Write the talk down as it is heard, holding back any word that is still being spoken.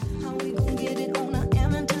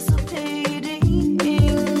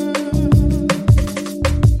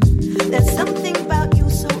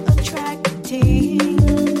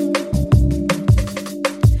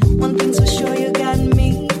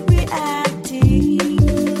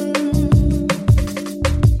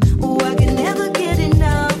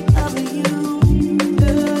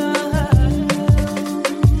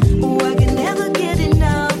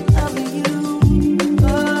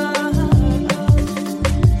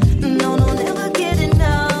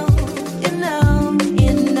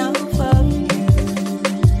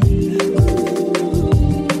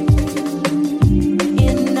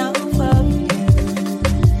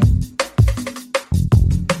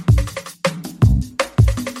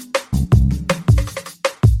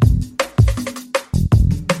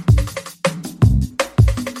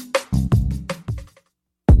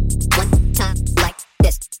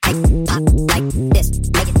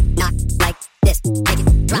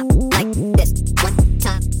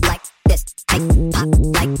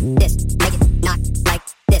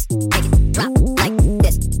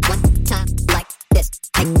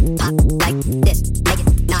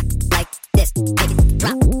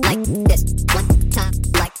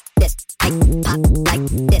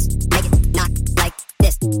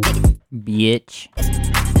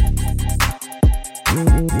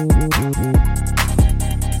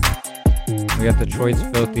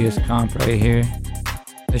Detroit's filthiest comp right here.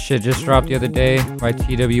 This shit just dropped the other day by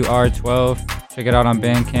TWR12. Check it out on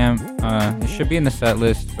Bandcamp. It should be in the set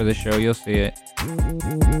list for the show. You'll see it.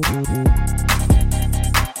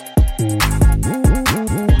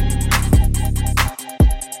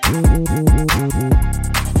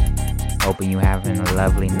 Hoping you having a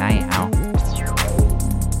lovely night out.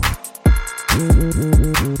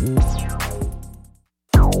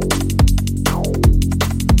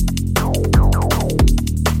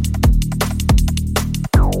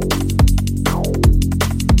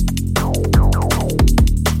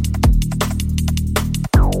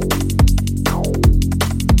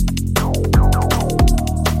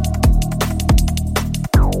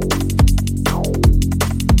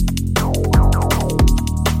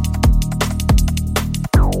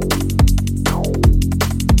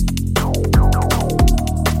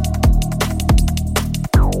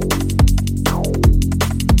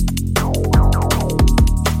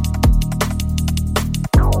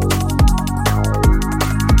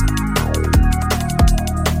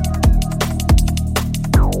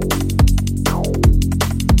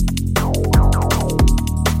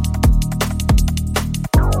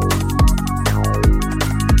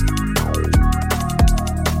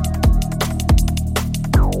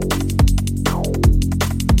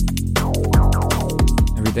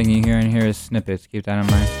 Everything you hear in here is snippets, keep that in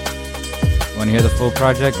mind. If you want to hear the full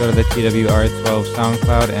project, go to the TWR12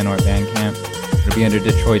 SoundCloud and or Bandcamp. It'll be under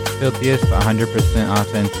Detroit's filthiest, 100%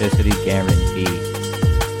 authenticity guarantee.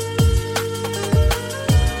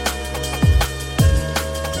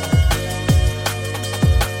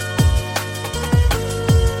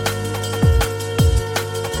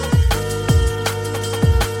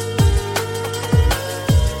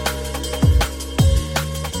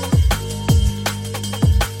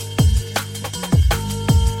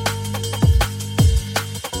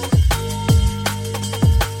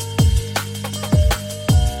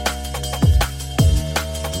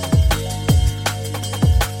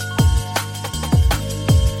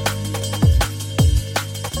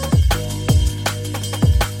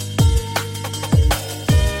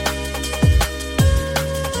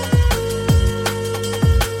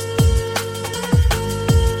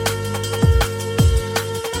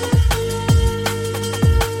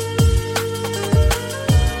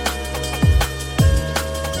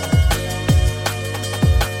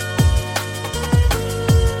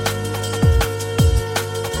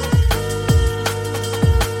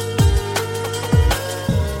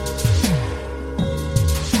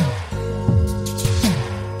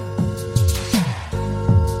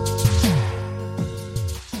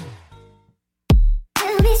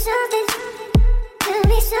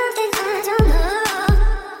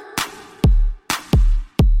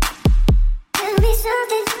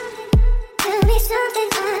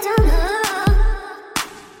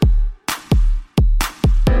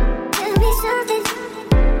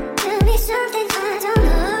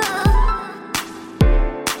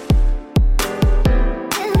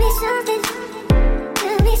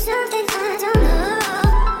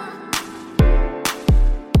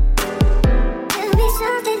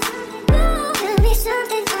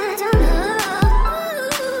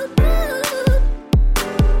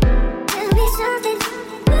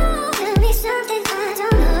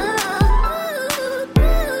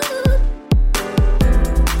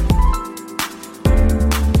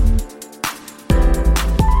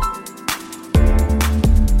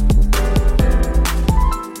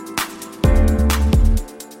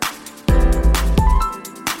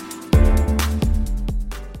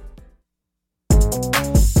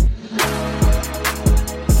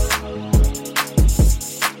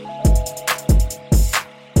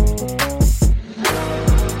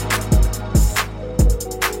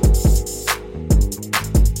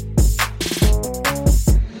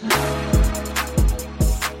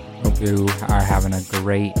 You are having a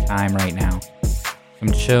great time right now.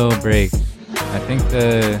 Some chill breaks. I think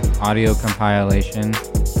the audio compilation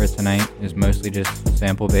for tonight is mostly just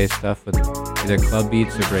sample-based stuff with either club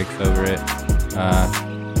beats or breaks over it.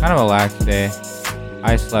 Kind of a lax day.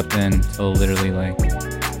 I slept in till literally like 2,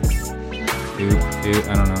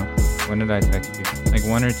 I don't know. When did I text you? Like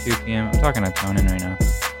 1 or 2 p.m. I'm talking to Tonin right now.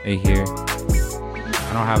 They hear.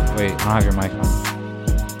 I don't have your mic on.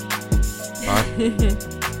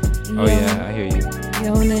 Oh yeah, I hear you.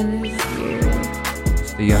 Yonin is here.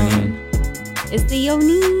 It's the Yonin. It's the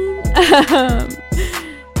Yonin.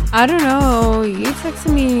 I don't know. You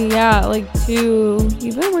texted me, like 2.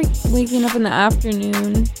 You've been waking up in the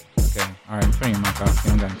afternoon. Okay, alright, I'm turning your mic off.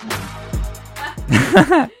 You don't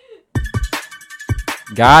got it.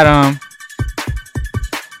 Got him.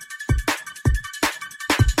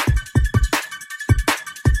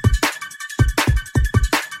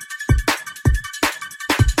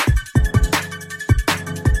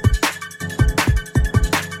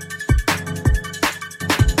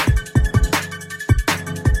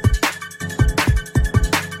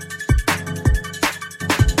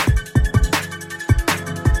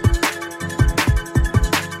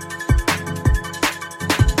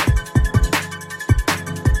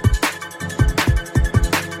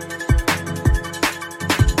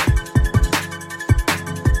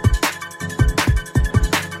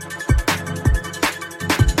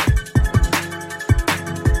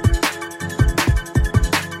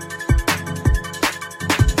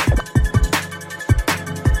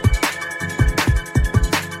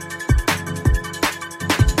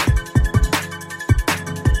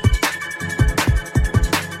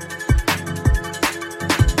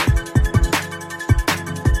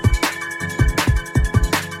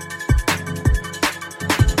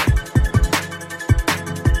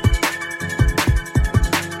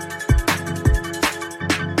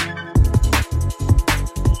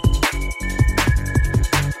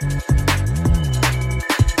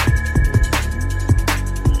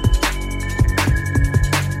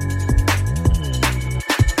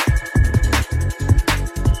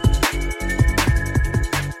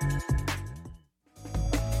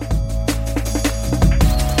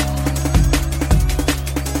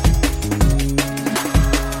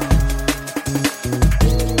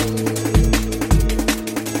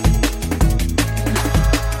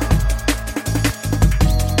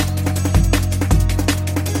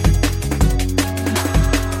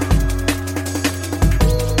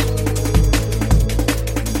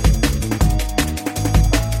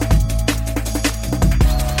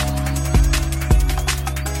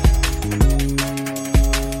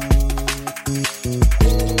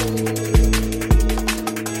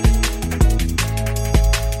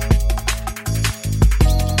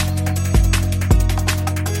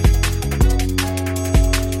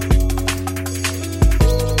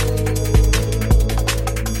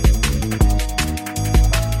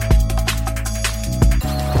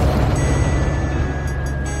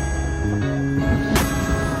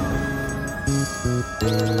 If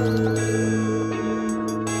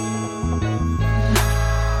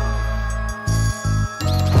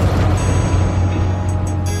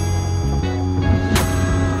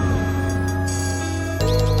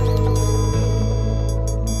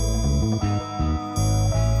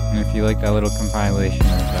you like that little compilation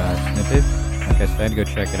of snippets, like I said, go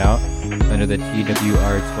check it out. It's under the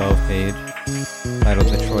TWR12 page, titled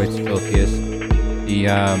Detroit's Filthiest. The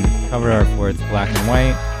cover art for it's black and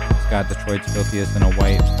white. It's got Detroit's Filthiest in a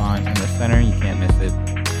white font in the center. You can't miss it.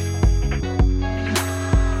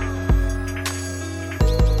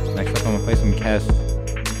 Next up, I'm gonna play some Kest,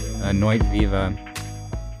 Noit Viva.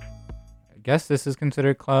 I guess this is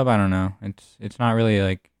considered club. I don't know. It's not really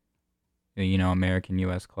like, you know, American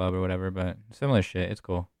US club or whatever, but similar shit. It's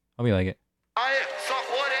cool. Hope you like it. Aê, só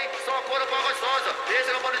cor, hein? Só cor pra gostosa.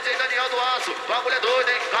 Esse é o mano J Daniel do Aço. Bagulho é doido,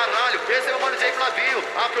 hein? Caralho. Esse é o mano J Flavinho.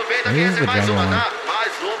 Aproveita que esse é mais uma, tá?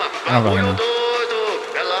 Mais uma. Bagulho doido.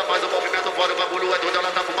 Ela faz o movimento fora, o bagulho é doido.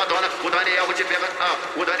 Ela tá fumadona. O Daniel que te pega.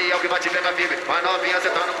 O Daniel que vai te pegar firme. Vai novinha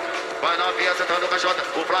sentando. Vai novinha sentando caixota.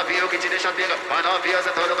 O Flavinho que te deixa pega. Vai novinha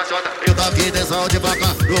sentando caixota. Eu tô aqui tesão de vaca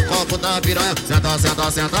no copo da piranha. Senta,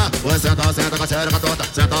 senta, senta. Oi, senta, senta com a xereca toda.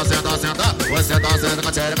 Senta, senta, senta. Oi, senta, senta com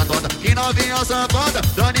a xereca toda. Que novinha safada.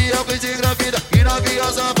 Daniel que te engravida. Que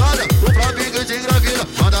novinha safada. O Flavinho que te engravida.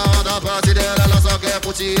 Manda onda pra dela. Ela só quer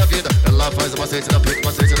curtir a vida. Ela faz o macete da pica.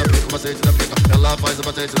 Macete da pica. Macete da pica. Ela faz o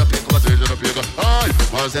macete da pica. Macete da pica. Ai,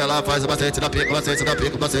 mas ela faz o macete da pica. Macete da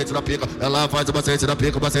pica. Macete da pica. Ela faz o macete da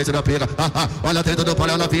pica. Macete da pica. Olha dentro do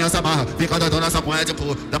palha, novinha se amarra. Fica doidona essa maconha de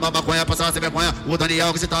pô. Dá uma maconha, passa sem vergonha. O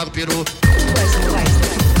Daniel que se tá com o peru. Quando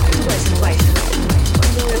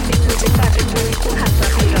eu fico de quatro, vou empurrar tua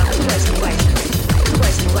piroca. Tu és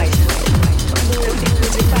no Quando eu fico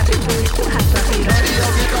de quatro, vou empurrar tua piroca. Daniel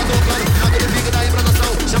que tá tocando, naquele pique da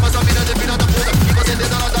implantação. Chama essa mina de filha da puta, que com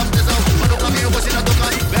certeza ela dá tesão. Manda o caminho, você tá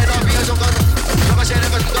tocando. Vem novinha jogando. Joga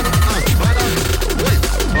xereca jogando. Vai lá. Oi.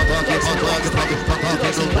 Patoque, patoque, patoque, patoque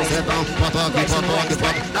do bucetão. Patoque, patoque,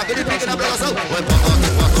 patoque. Naquele pique da implantação. Oi, patoque,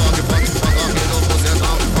 patoque, patoque, patoque do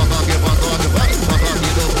bucetão. Patoque, patoque, patoque, patoque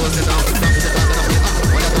do bucetão. Tá bucetada na pica.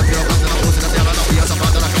 Olha a tua piroca na música dela. Novinha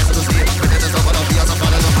safada na festa do cia. Prende atenção pra novinha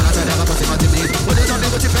safada. Não para a xereca pra cima de mim. Quando os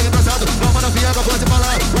amigos te pegam emprestado. Vamos novinha, acabou de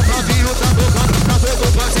falar. O Flavinho tá tocando. Tá todo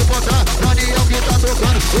pra se botar. Daniel que tá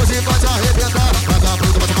tocando. Hoje vai te arrebentar.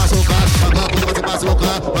 Vagabundo vai te machucar. Vagabundo vai te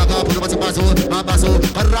machucar. Vagabundo vai te machucar.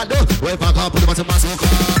 Caralho. Oi, vagabundo vai te machucar.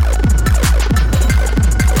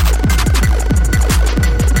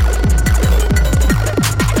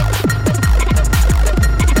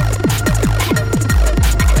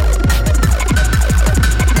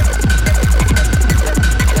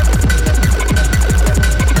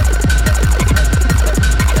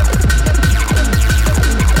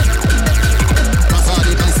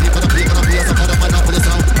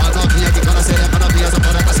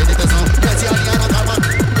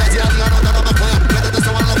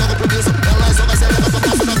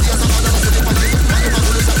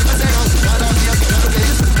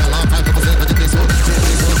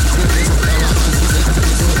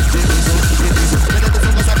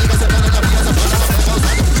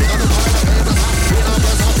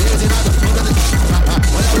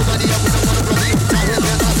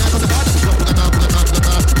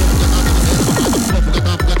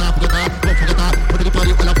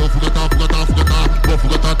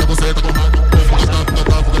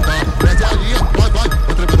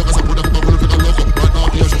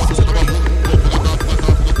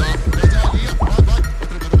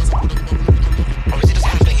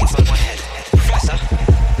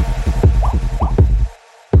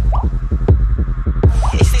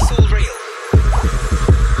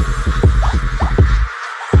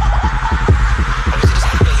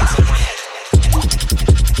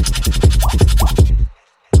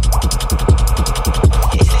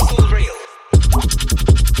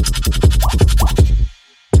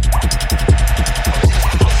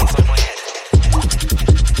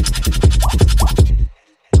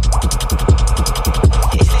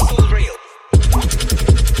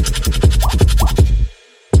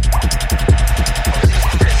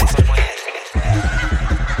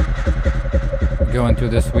 Going through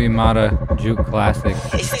this sweet Mata Juke classic.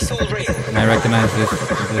 And I recognize this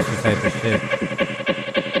type of shit.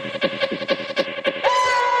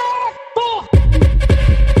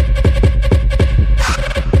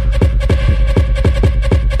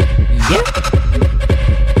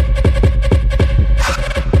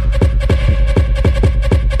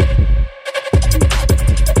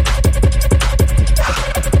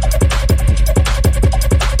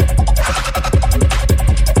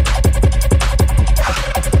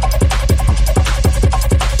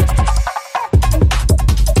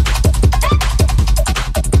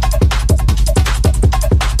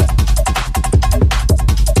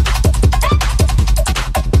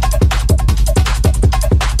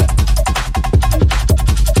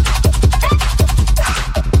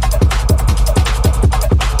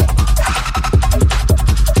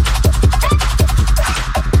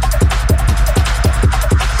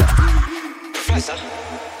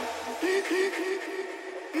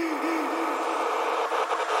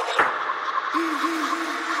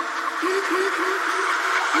 Is this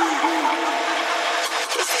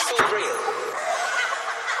all real?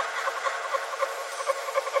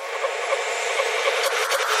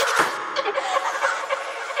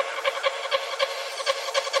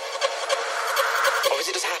 Or is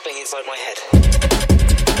it just happening inside my head?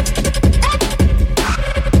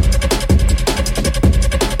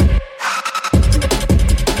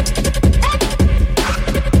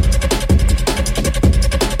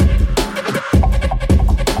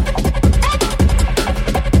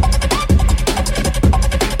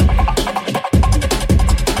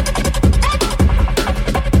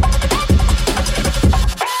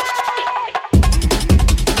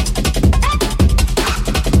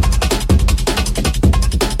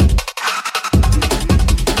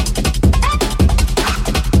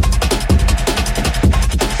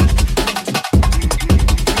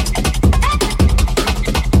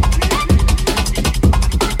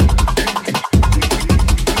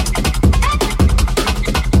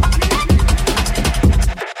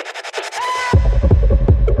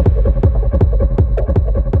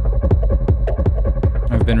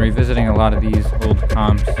 I've been revisiting a lot of these old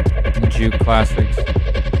comps, the Juke classics,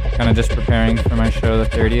 kind of just preparing for my show the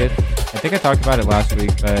 30th. I think I talked about it last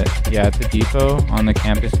week, but yeah, at the depot on the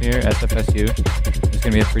campus here, SFSU. It's going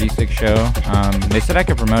to be a pretty sick show. They said I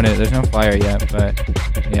could promote it. There's no flyer yet, but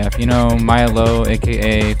yeah, if you know Maya Low,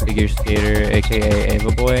 aka Figure Skater, aka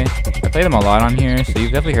Ava Boy, I play them a lot on here, so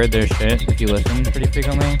you've definitely heard their shit if you listen pretty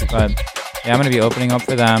frequently, but yeah, I'm going to be opening up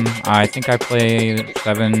for them. I think I play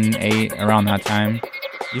 7, 8 around that time.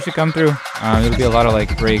 You should come through. It'll be a lot of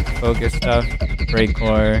like break focus stuff,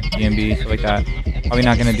 breakcore, DMB, stuff like that. Probably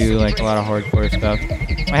not gonna do like a lot of hardcore stuff.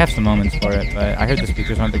 I have some moments for it, but I heard the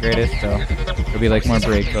speakers aren't the greatest, so it'll be like more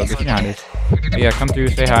break focus. You know how it is. But yeah, come through,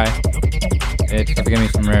 say hi. It's gonna be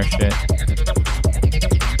some rare shit.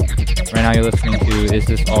 Right now you're listening to Is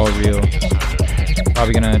This All Real?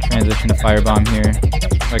 Probably gonna transition to Firebomb here.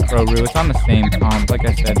 Like Crow Roo. It's on the same comp. Like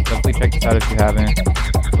I said, definitely check this out if you haven't.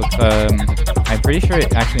 It's, I'm pretty sure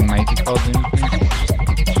it actually might be called Looney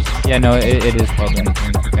Tunes. Yeah, no, it is called Looney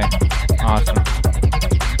Tunes. Okay, awesome.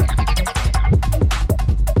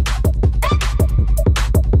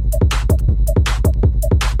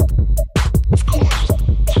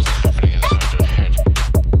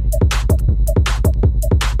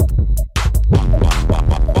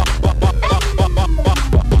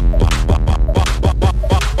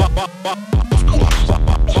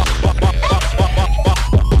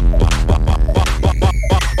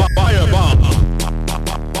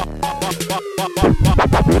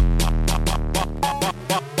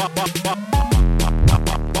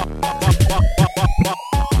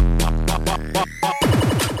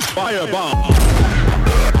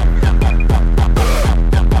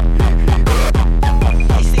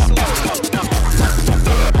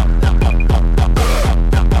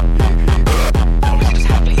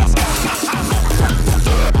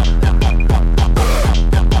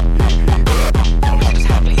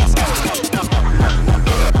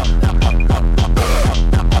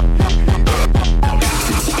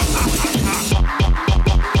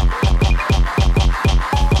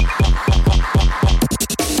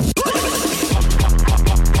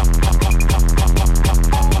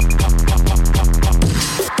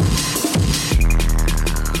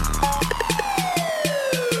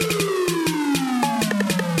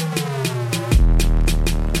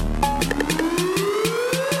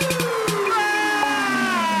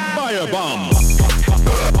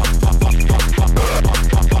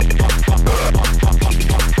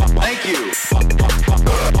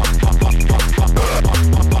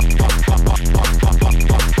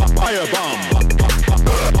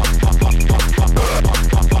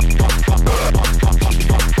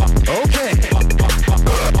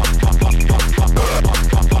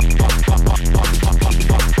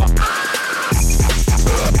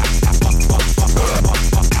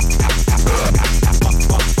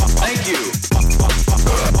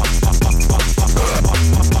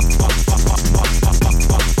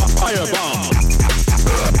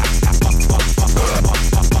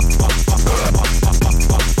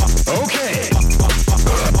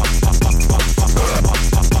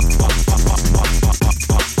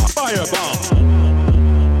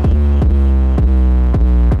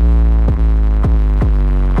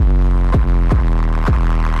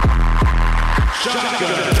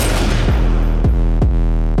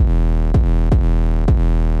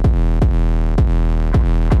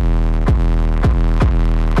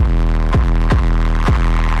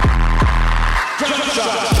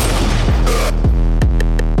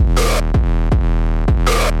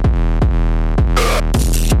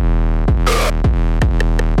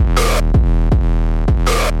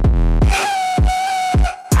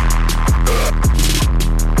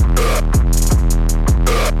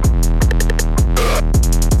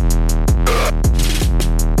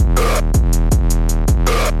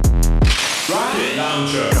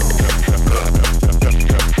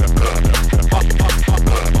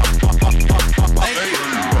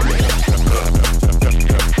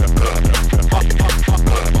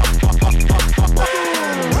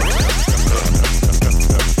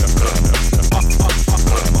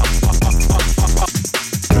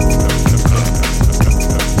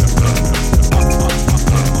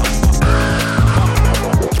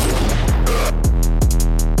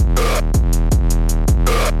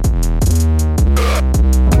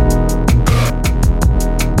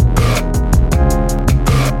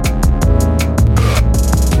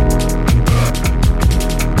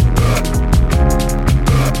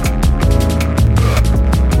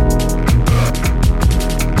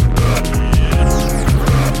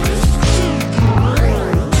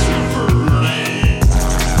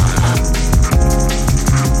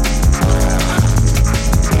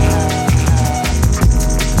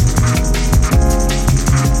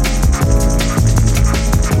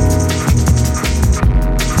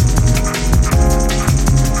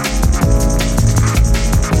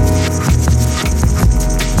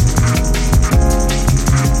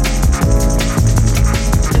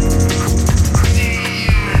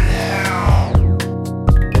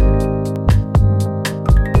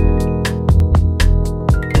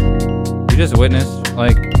 just witnessed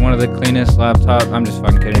like one of the cleanest laptop. I'm just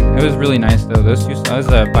fucking kidding. It was really nice though. Those two songs,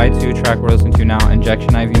 the By 2 track we're listening to now,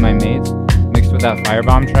 Injection IV My Mates, mixed with that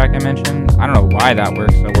Firebomb track I mentioned. I don't know why that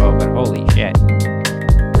works so well, but holy shit.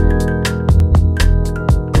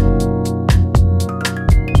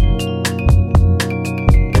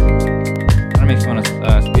 That makes me want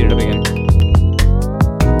to speed it up again.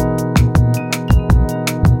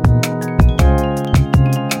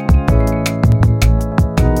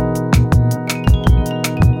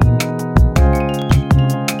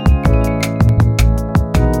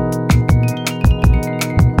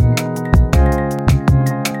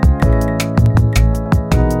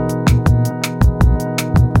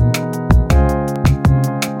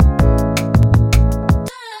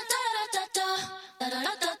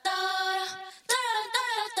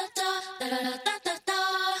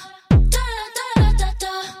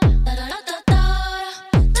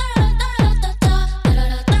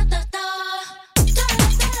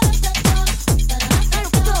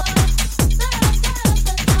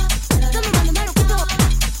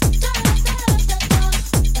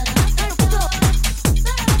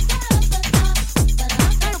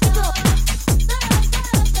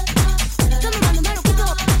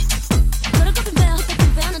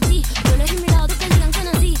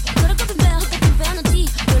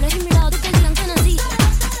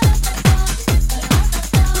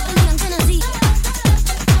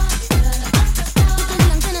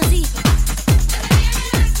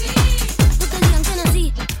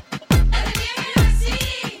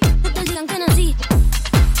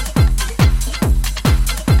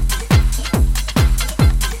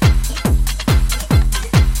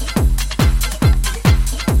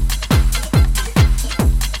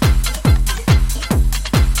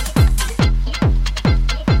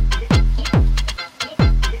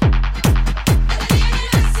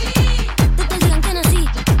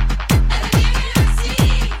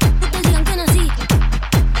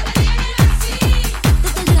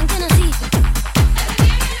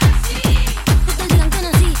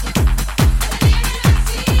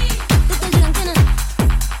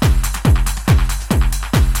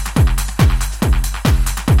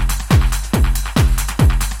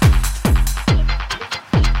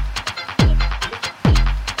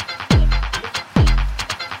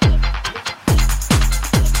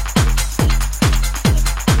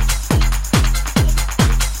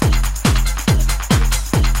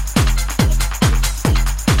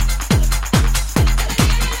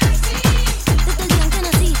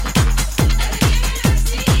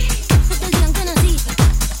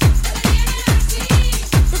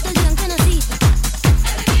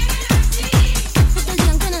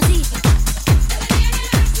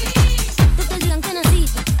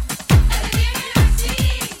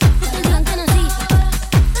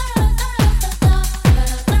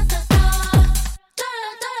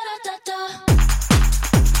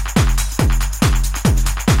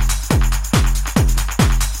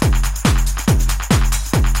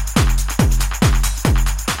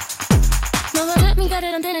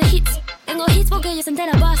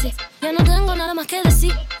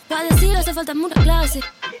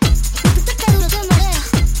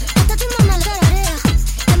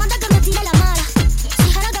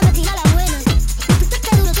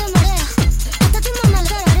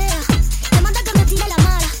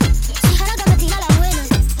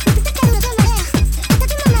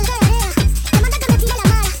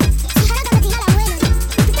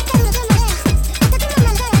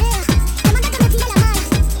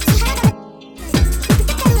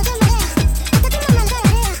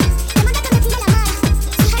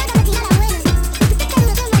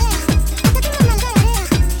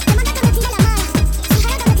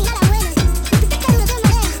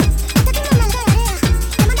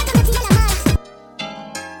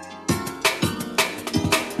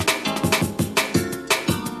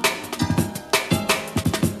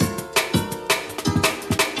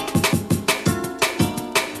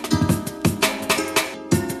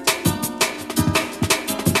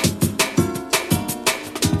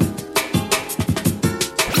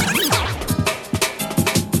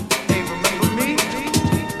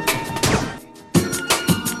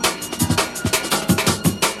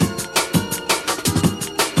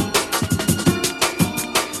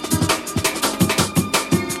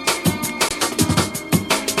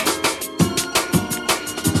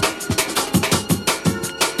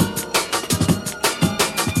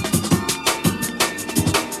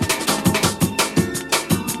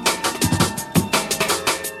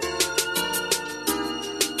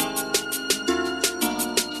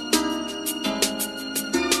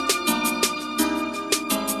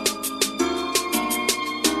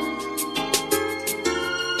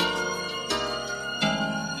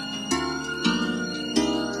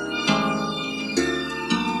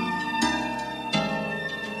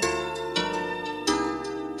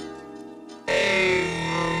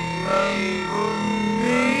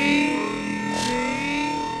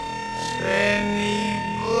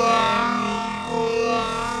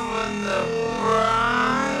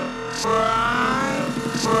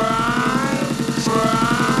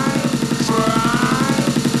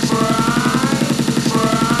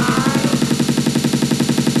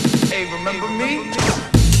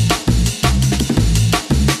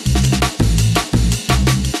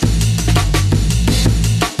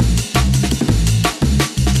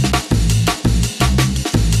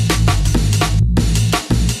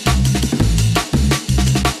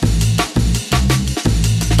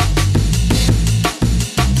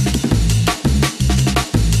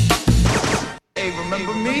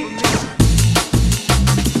 remember me?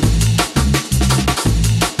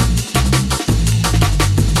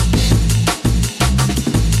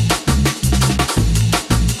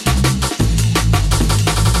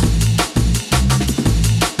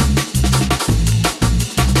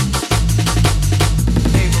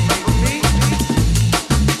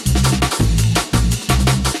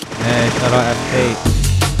 Hey, shout out F8.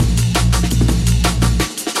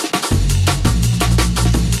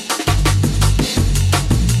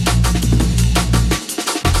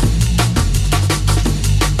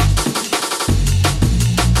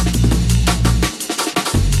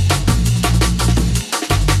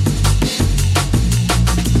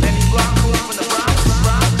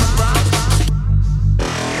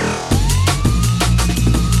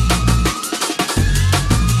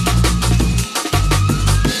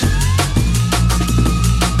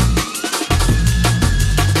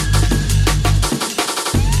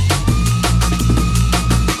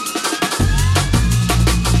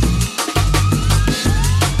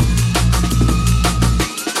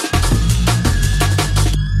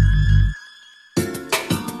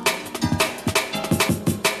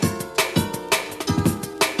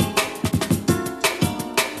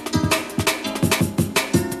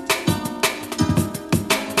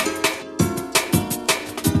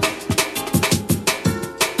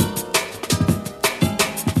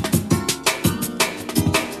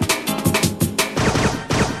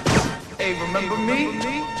 Hey, remember me?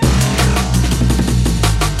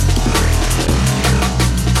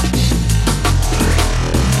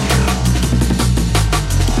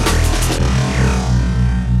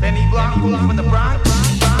 Benny Blanco from the Bronx.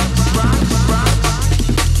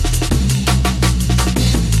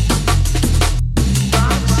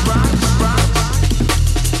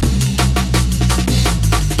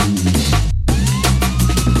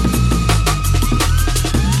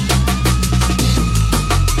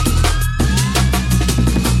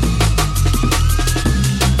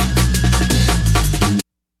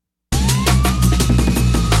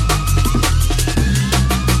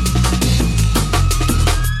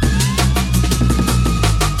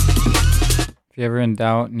 If you're ever in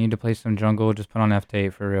doubt, need to play some jungle, just put on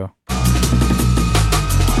F8 for real.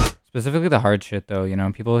 Specifically the hard shit though, you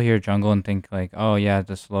know, people hear jungle and think like, oh yeah,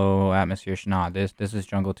 the slow atmosphere. Nah, this is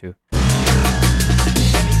jungle too.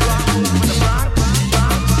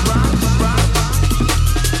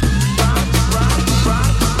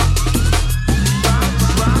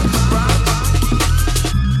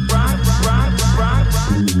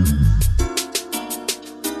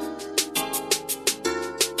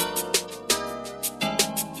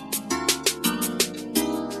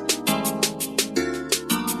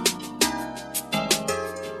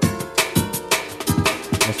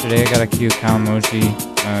 Yesterday I got a cute cow emoji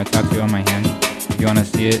tattoo on my hand. If you want to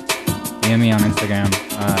see it, DM me on Instagram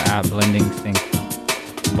at blending sync.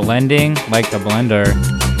 Blending like the blender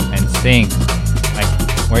and sync like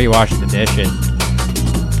where you wash the dishes.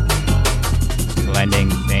 Blending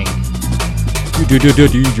sync.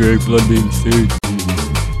 DJ blending sync.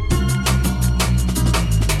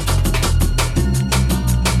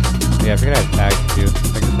 Yeah, I figured I had tags too.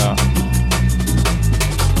 Check this out.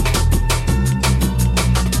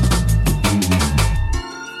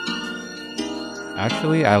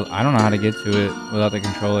 Actually, I don't know how to get to it without the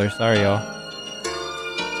controller. Sorry, y'all.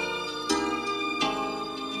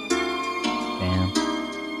 Damn.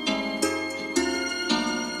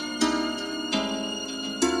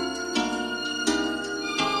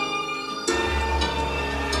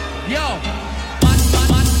 Yo!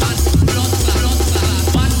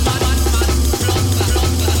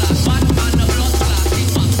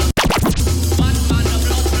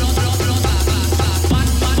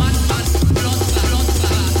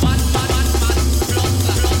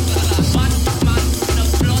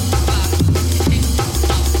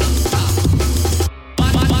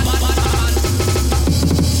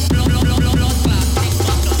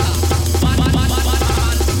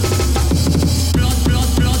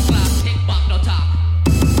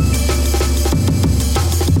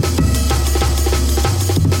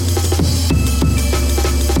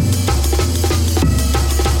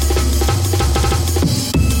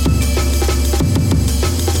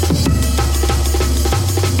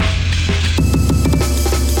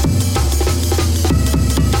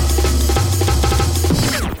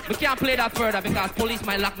 Play that further because police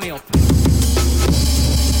might lock me up.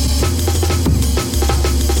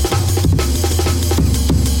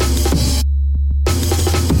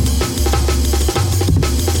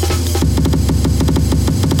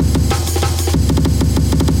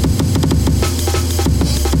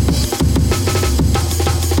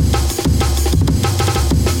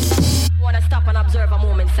 Wanna stop and observe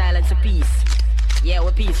Yeah,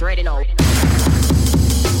 we're peace ready now.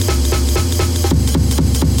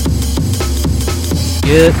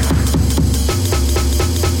 Yep.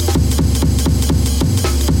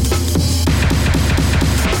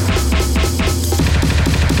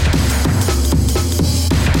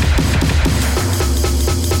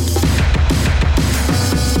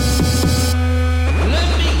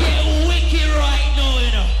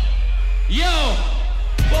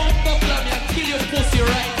 Kill your pussy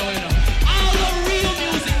right now, you know. All the real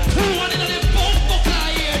music, 200 of them bump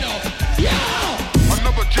here now. Yo!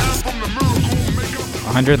 Another jam from the miracle maker.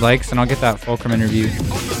 100 likes and I'll get that Fulcrum interview.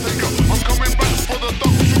 I'm coming back for the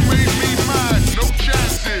thugs who made me mad. No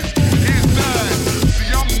chances. Here's that.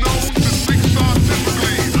 See, I'm known to think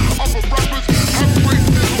scientifically. Other rappers have great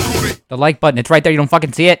difficulty. The like button, it's right there. You don't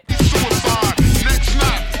fucking see it. Suicide, next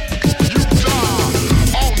snap, you die.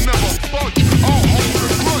 I'll never budge. I'll hold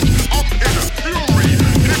a grudge. I'm in a fury.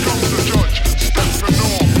 Here comes the judge. Stepping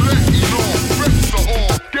off, letting off, reps are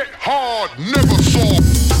off. Get hard, never soft.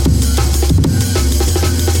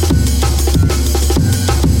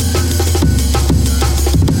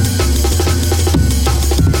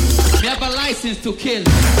 We have a license to kill.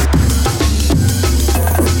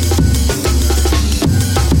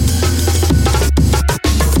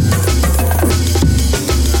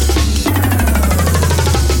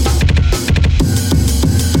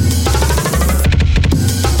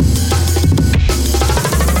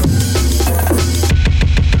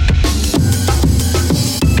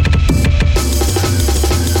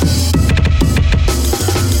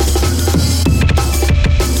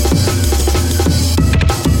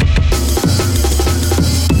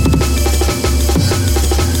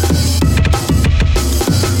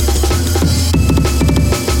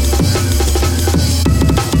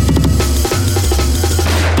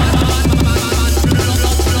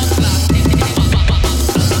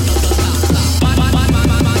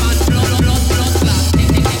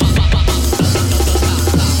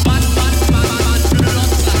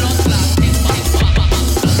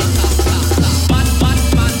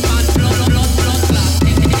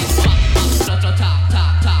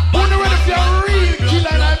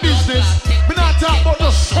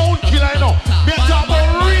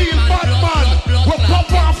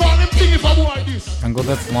 Jungle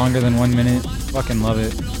that's longer than 1 minute. Fucking love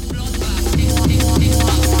it.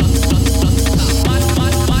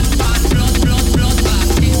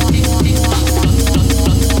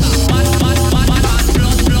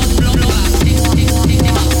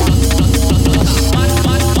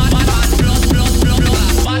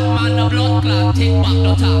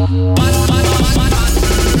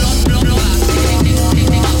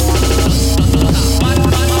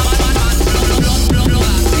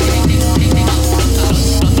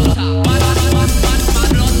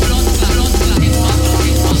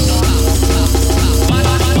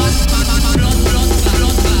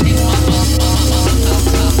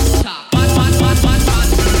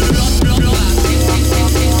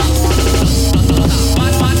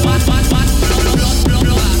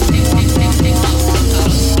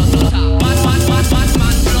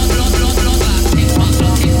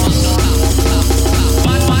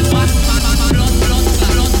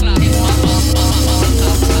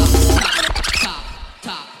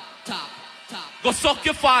 Go suck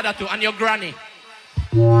your father too and your granny.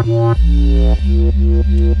 That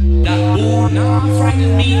will not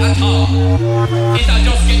frighten me at all. It'll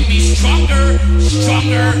just get me stronger,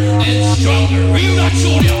 stronger, and stronger. Real that,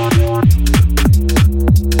 Julia.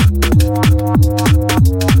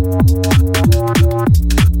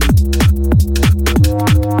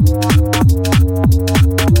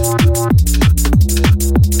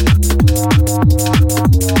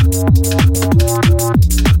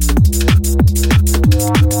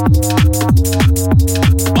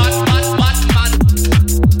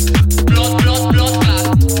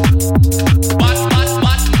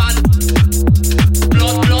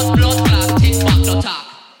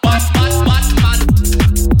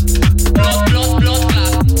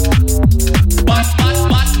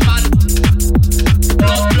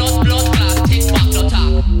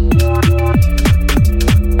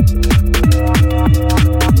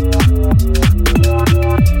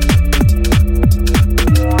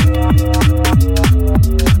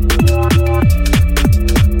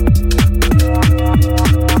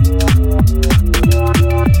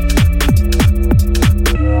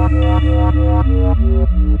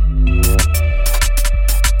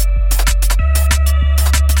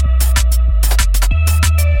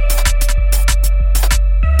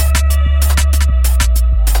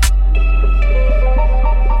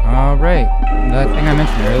 Alright, that thing I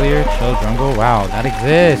mentioned earlier, Chill Jungle, wow, that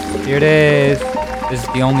exists. Here it is. This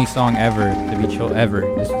is the only song ever to be chill ever.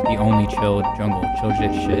 This is the only chill jungle, chill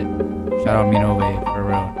shit. Shout out Mino Wave for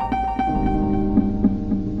real.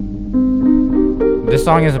 This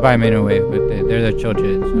song isn't by Mino Wave, but they're the chill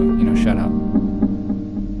shit, so shout out.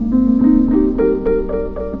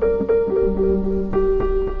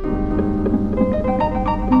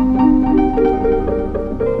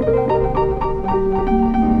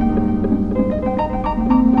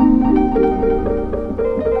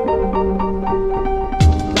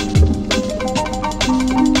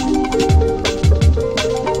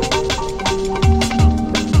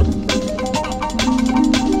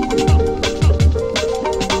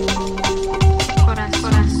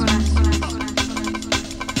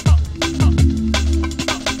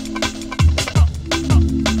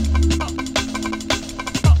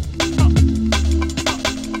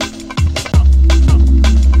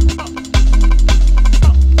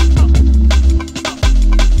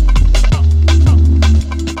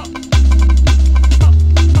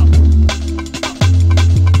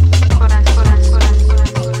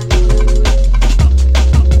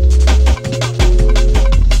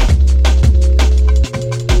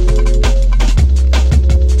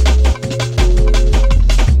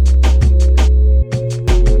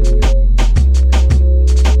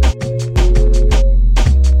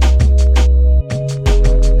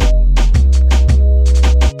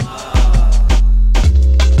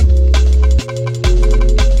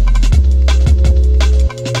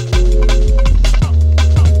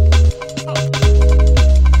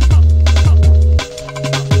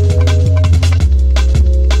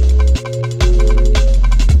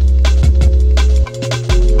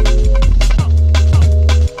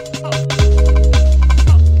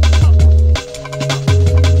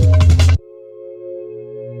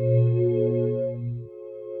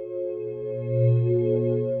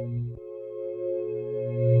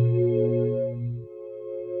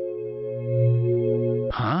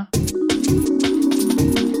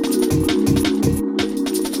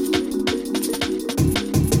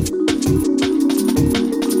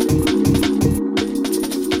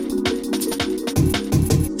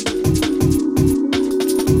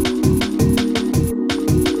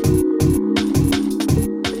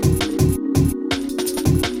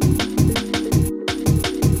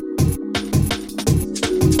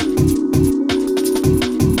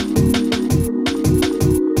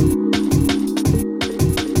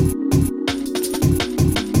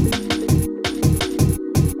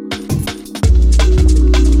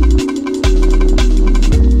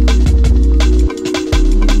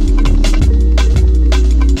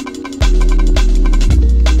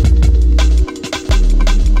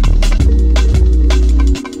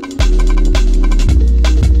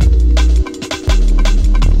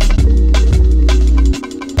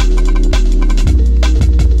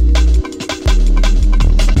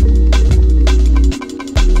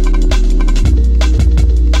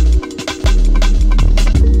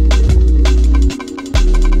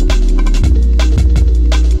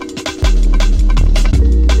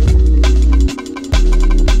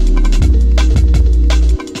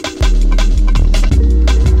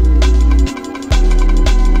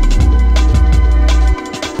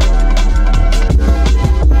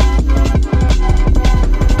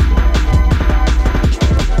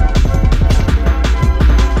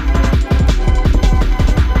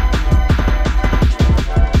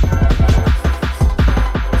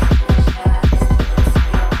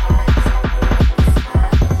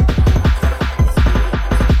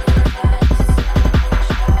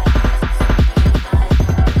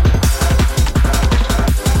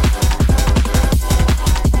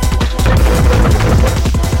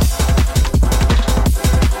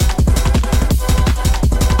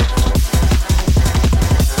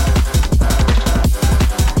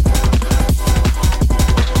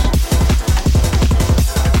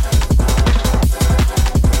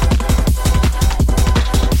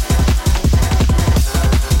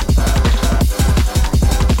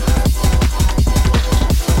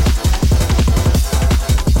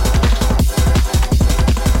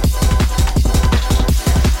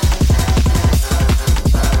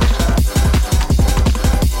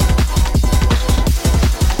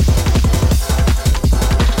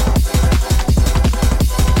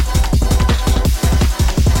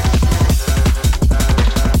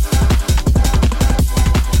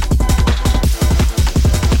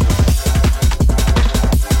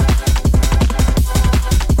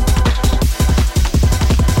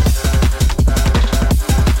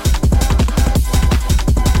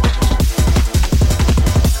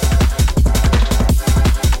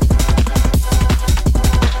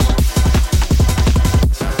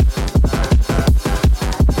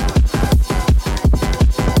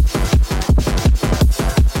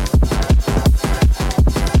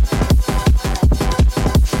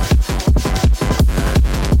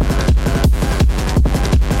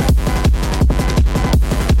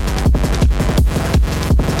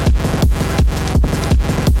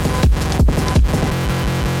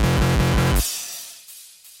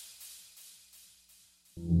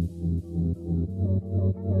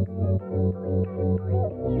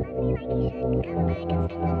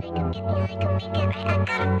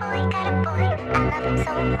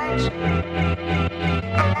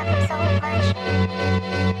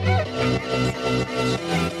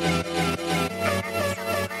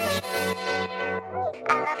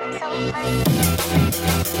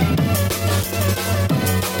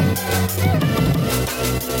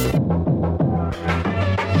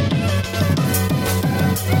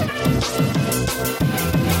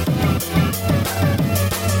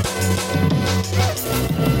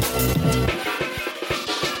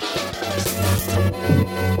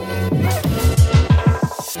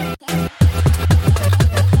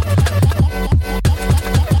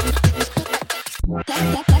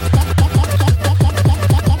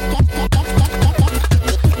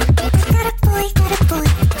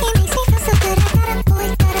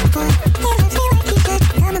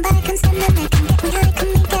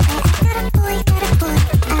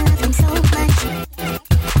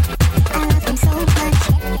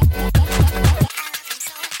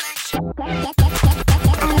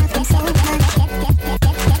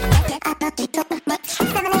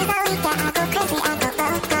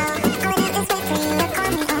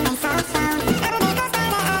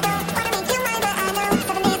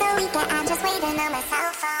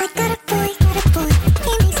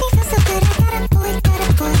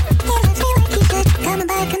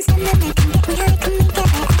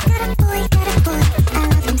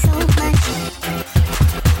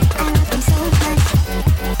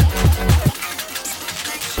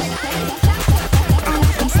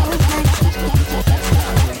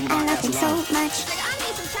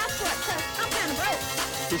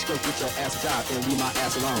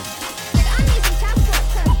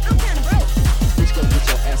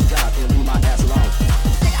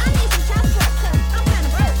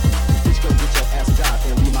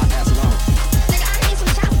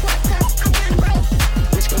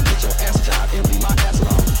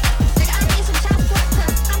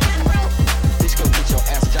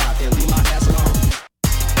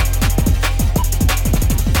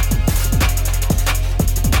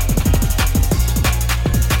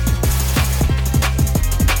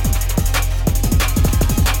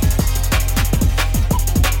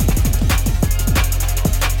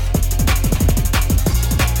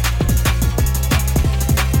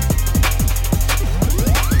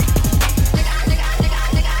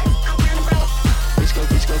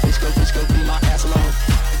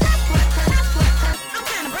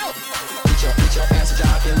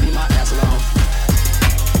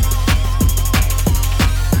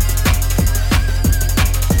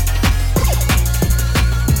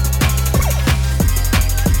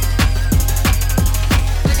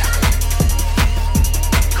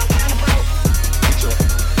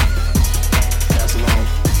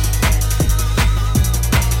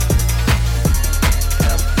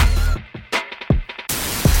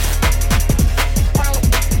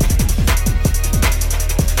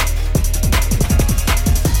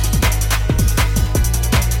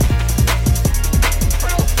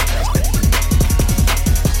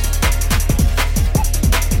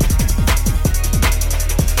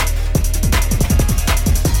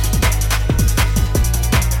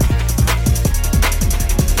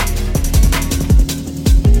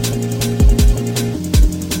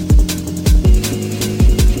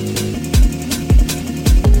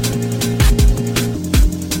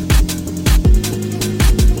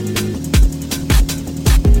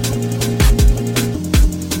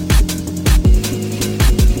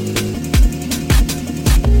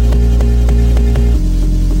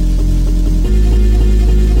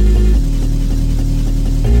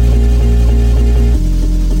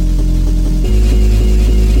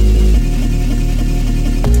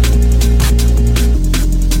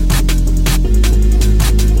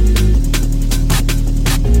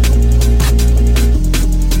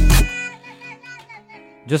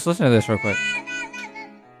 Just listen to this real quick.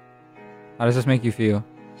 How does this make you feel?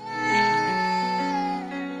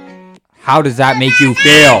 How does that make you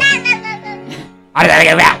feel? How does that make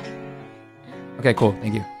you feel? Okay, cool.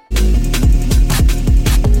 Thank you.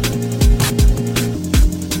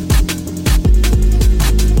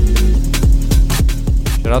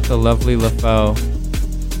 Shout out to Lovely LaFew.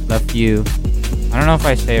 I don't know if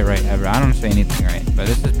I say it right ever. I don't say anything right. But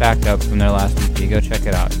this is backed up from their last EP. Go check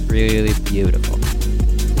it out. It's really beautiful.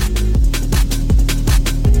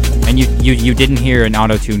 And you didn't hear an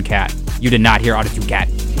auto-tune cat. You did not hear auto-tune cat.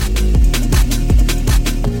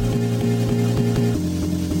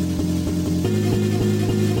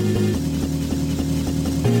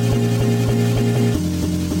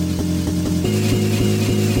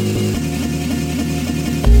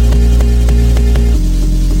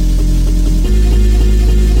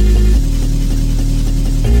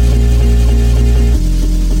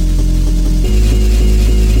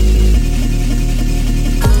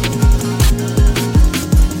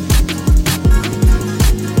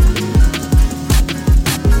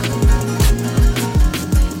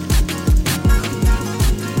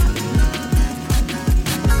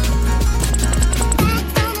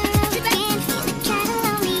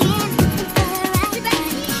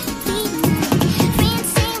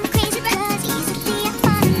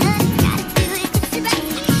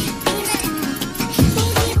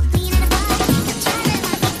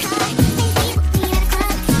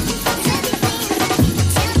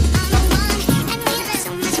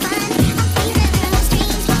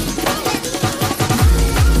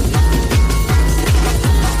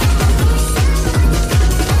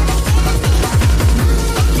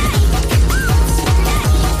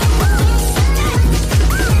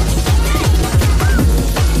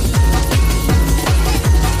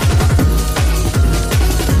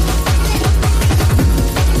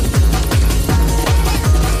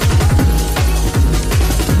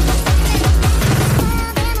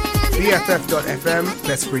 BFF.FM,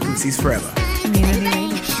 best frequencies forever. Community radio.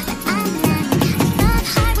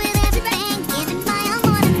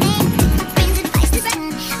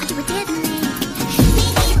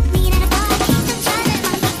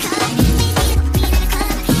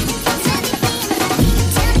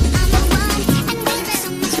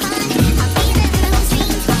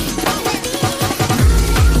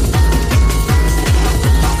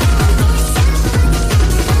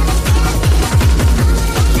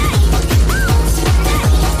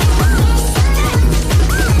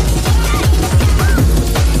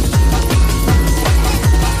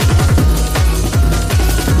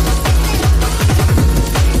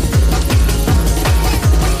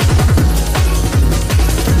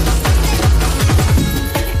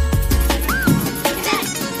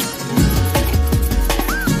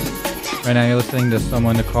 Right now you're listening to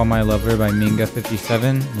Someone to Call My Lover by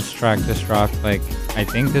Minga57. This track just dropped like, I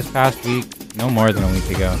think this past week, no more than a week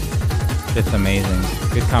ago. It's amazing.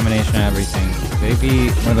 Good combination of everything. They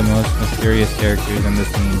be one of the most mysterious characters in the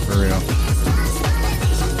scene for real.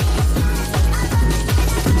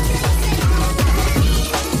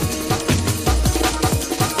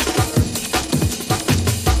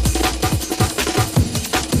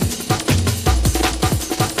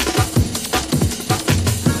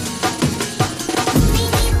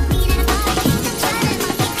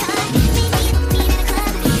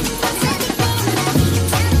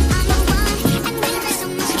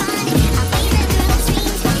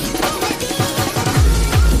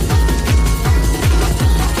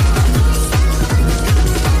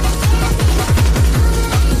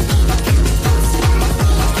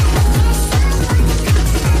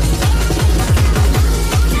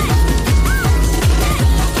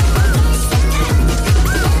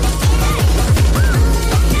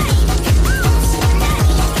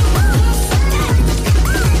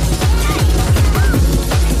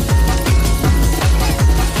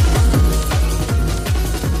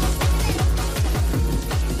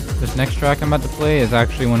 Next track I'm about to play is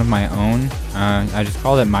actually one of my own. I just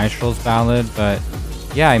called it Maestral's Ballad, but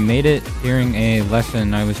yeah, I made it during a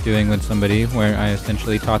lesson I was doing with somebody where I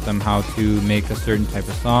essentially taught them how to make a certain type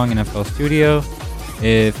of song in FL Studio.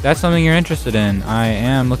 If that's something you're interested in, I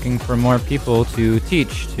am looking for more people to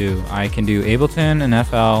teach to. I can do Ableton and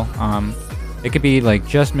FL. It could be like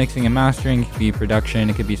just mixing and mastering, it could be production,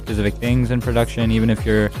 it could be specific things in production, even if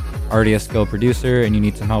you're already a skilled producer and you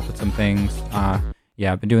need some help with some things.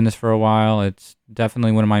 Yeah, I've been doing this for a while. It's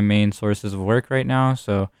definitely one of my main sources of work right now,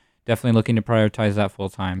 so definitely looking to prioritize that full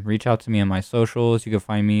time. Reach out to me on my socials. You can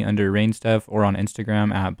find me under rainStuff or on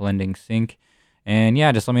Instagram at BlendingSync. And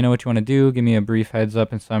yeah, just let me know what you want to do. Give me a brief heads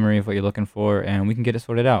up and summary of what you're looking for, and we can get it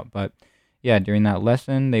sorted out. But yeah, during that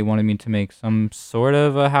lesson, they wanted me to make some sort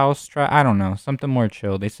of a house track. I don't know, something more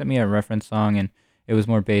chill. They sent me a reference song, and it was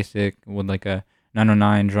more basic with like a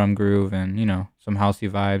 909 drum groove and, you know, some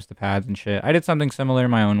housey vibes, the pads and shit. I did something similar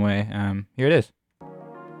in my own way. Here it is.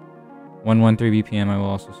 113 BPM, I will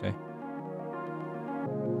also say.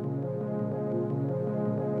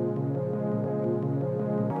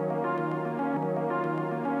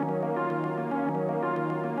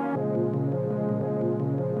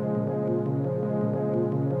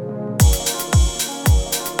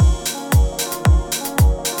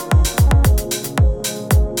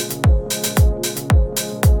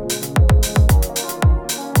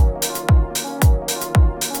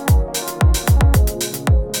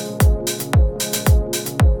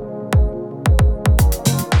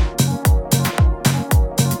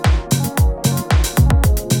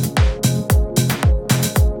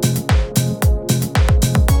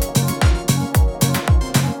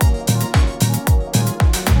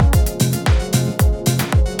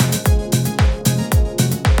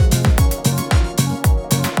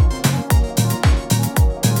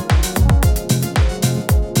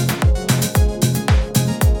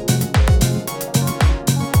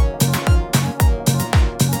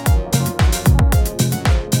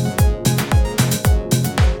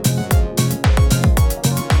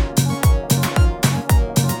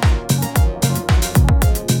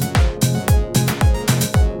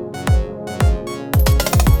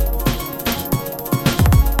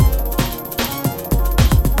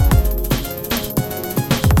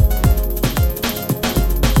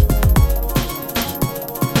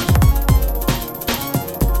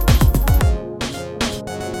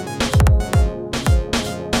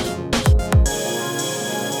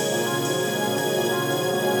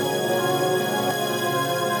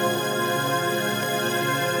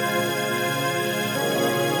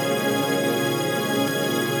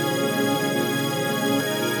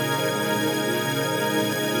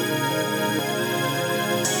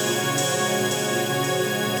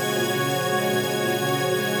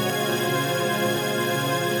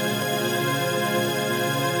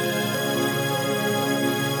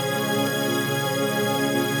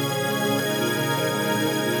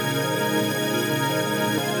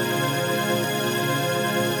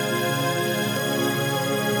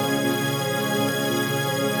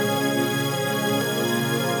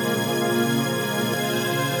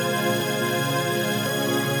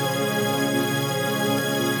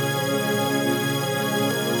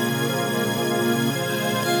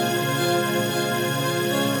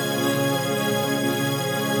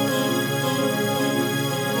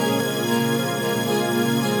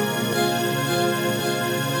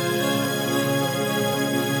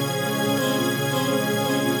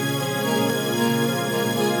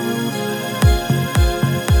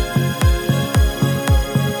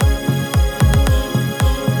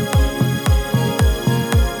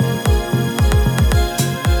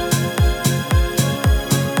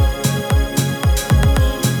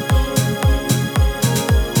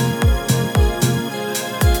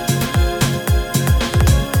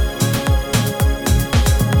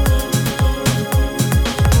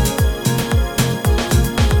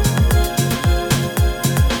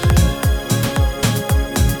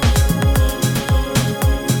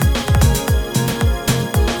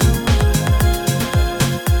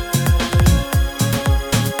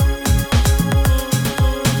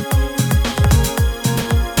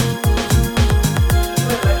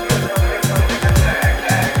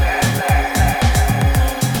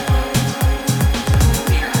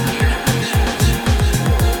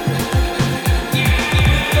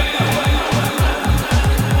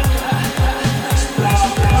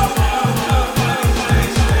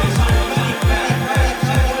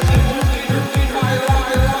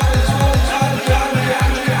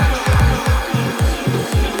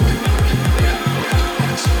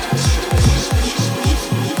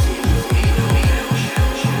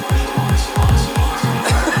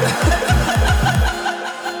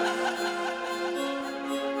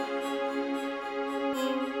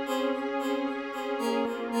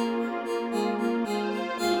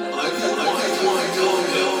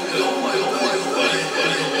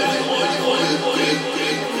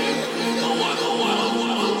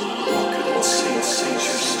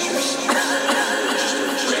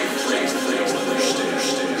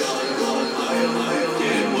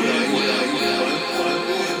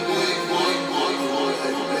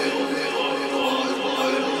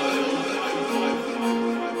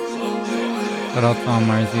 Shout out Tom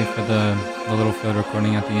Marzi for the little field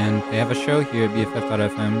recording at the end. They have a show here at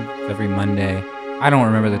BFF.FM. It's every Monday. I don't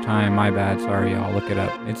remember the time. My bad. Sorry, y'all. Look it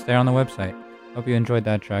up. It's there on the website. Hope you enjoyed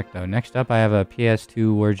that track, though. Next up, I have a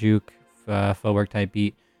PS2 War Juke footwork type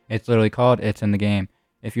beat. It's literally called It's in the Game.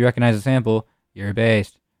 If you recognize the sample, you're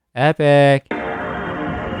based. Epic!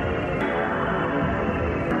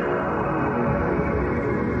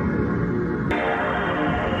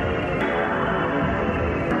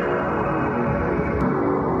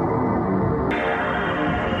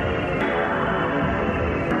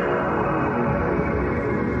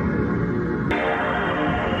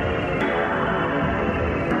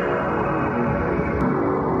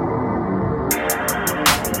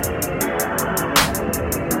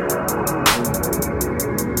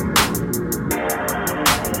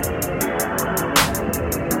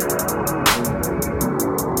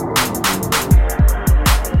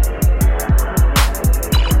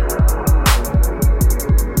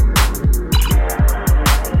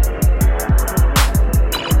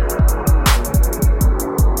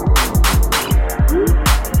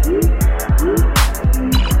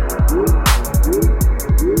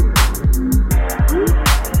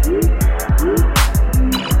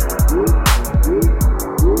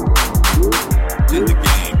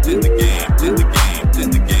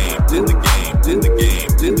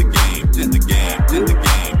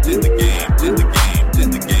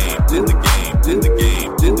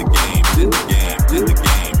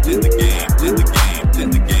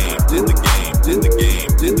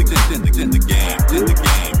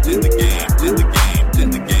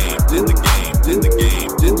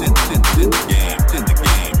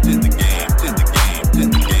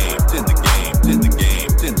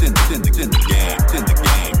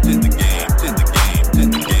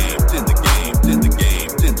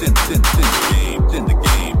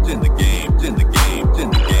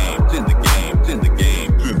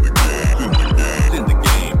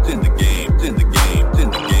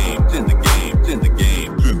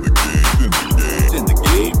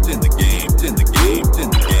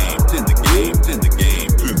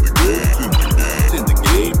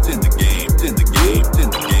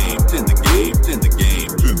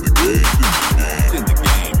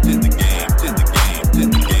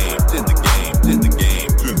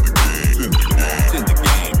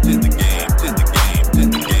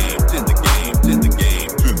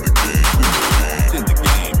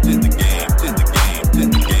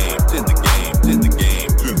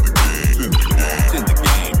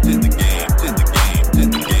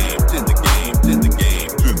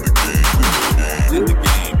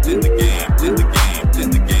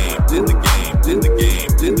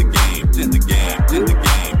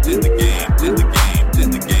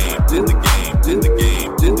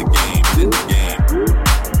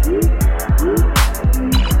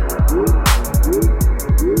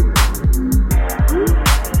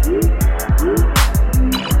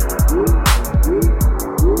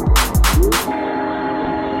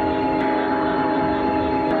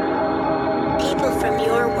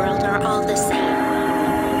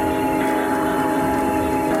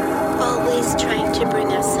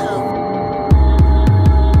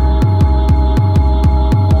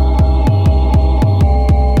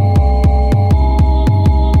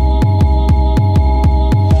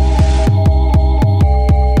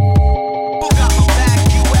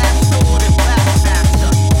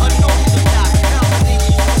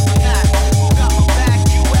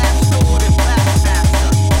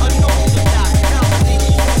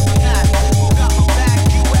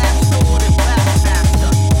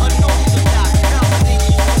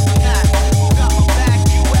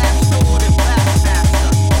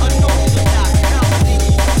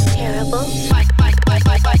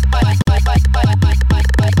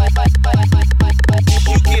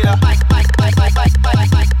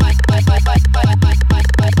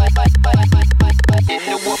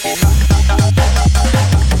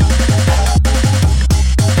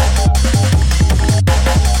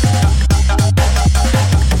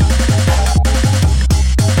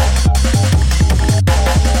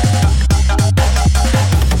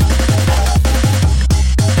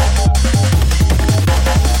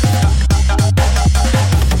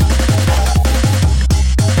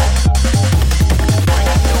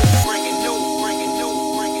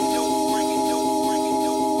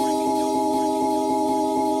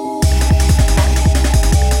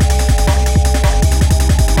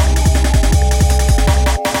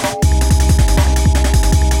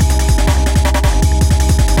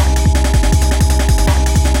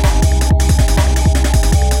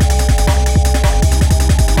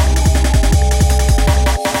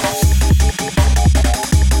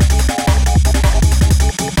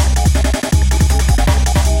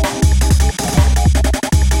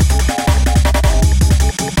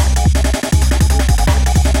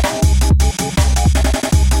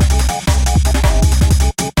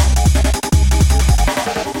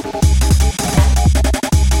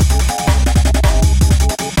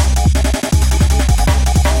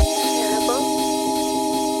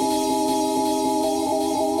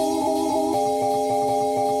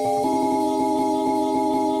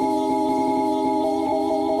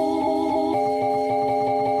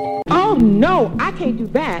 Oh no, I can't do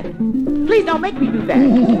that. Please don't make me do that.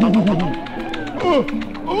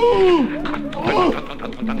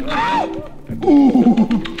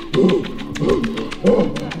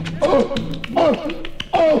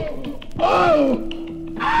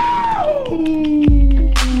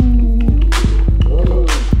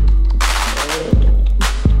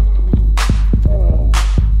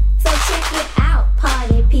 So check it out,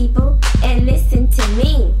 party people, and listen to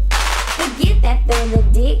me. Forget that throw the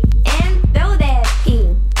dick and throw that pee.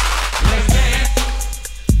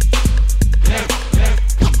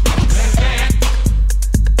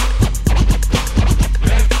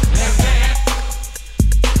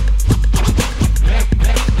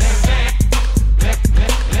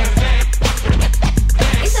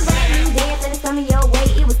 It's a brand new dance and it's coming your way.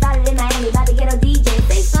 It was started in Miami by the ghetto DJ.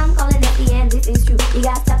 Say some calling up the end, this is true. You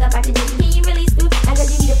guys talk about your dick, can you really screw? I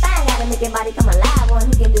guess you need to find out and make your body come alive. One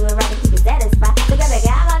who can do it right and keep it satisfied. Look at that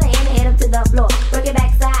guy on the end and head up to the floor. Work it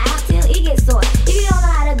backside out till it gets sore. If you don't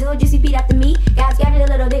know how to do it, just repeat after me. Guys, grab your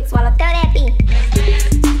little dick, swallow, throw that pee.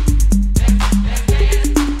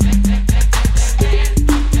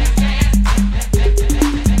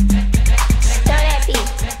 Throw that pee.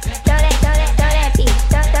 Throw that pee. Throw that pee.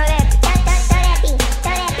 Throw that pee. Throw that pee.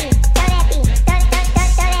 Throw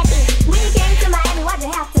that pee. When you came to Miami, why'd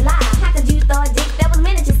you have to lie? How could you throw a dick that was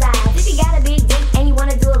miniature size? If you got a big dick and you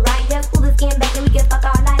wanna do it right, just pull the skin back and we can fuck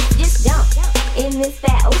all night. Just jump in this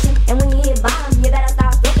fat ocean, and when you hit bottom, you better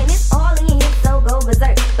start stroking. It's all in your hips, so go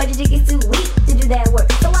berserk. But your dick is too weak to do that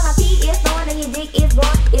work. So while my pee is flowing and your dick is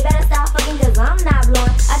going, you better stop fucking 'cause I'm not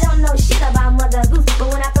blowing. I don't know shit about Mother Goose, but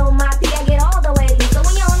when I throw my pee, I get all the way loose. So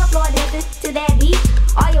when you're on the floor dancing to that beat,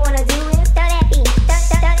 all you wanna do is throw that pee. Throw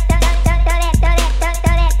that pee.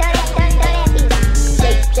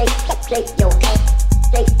 Shake your ass.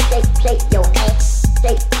 Shake your ass.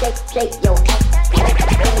 Shake your ass.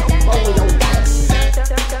 Roll your ass. Flip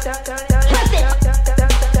it.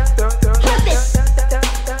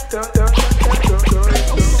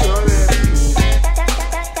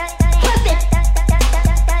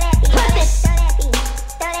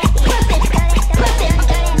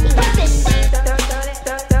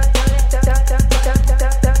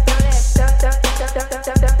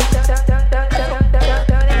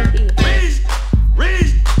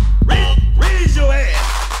 Raise your ass.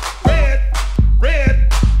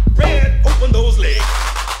 Red,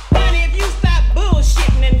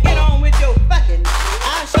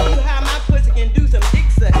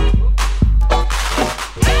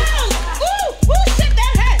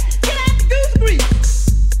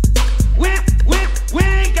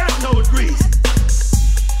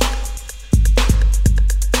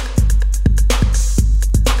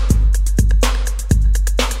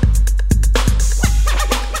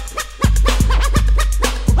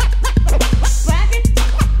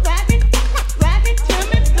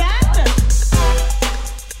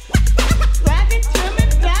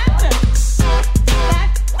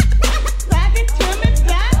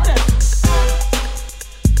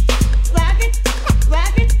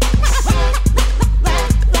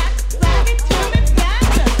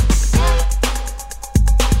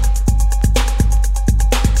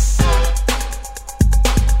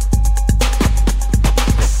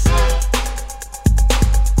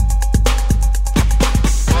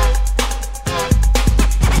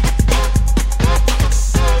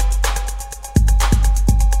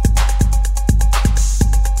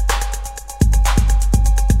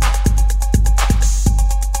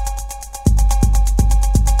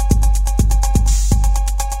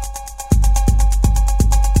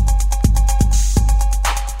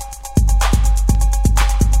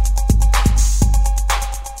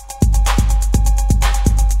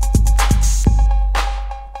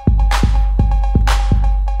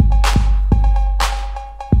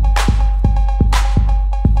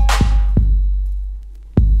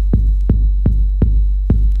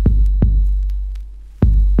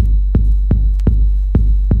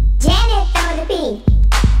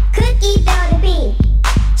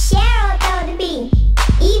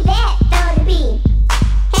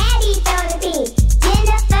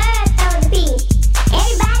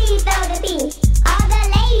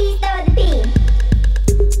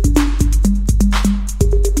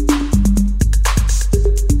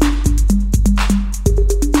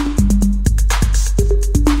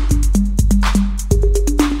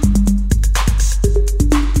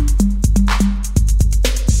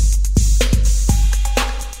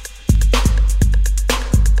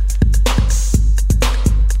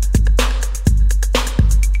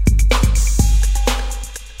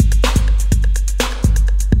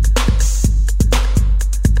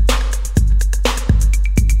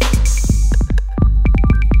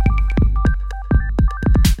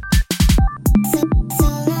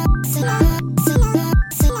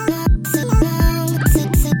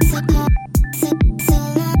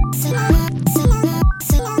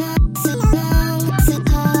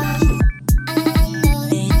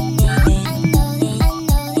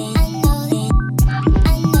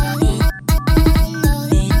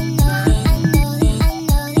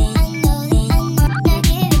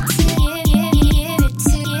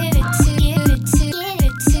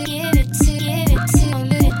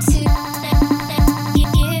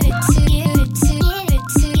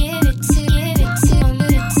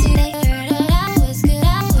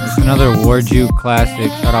 Warju Classic.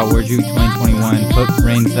 Shout out Warju 2021. Put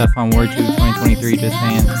Rain stuff on Warju 2023. Just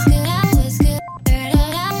saying.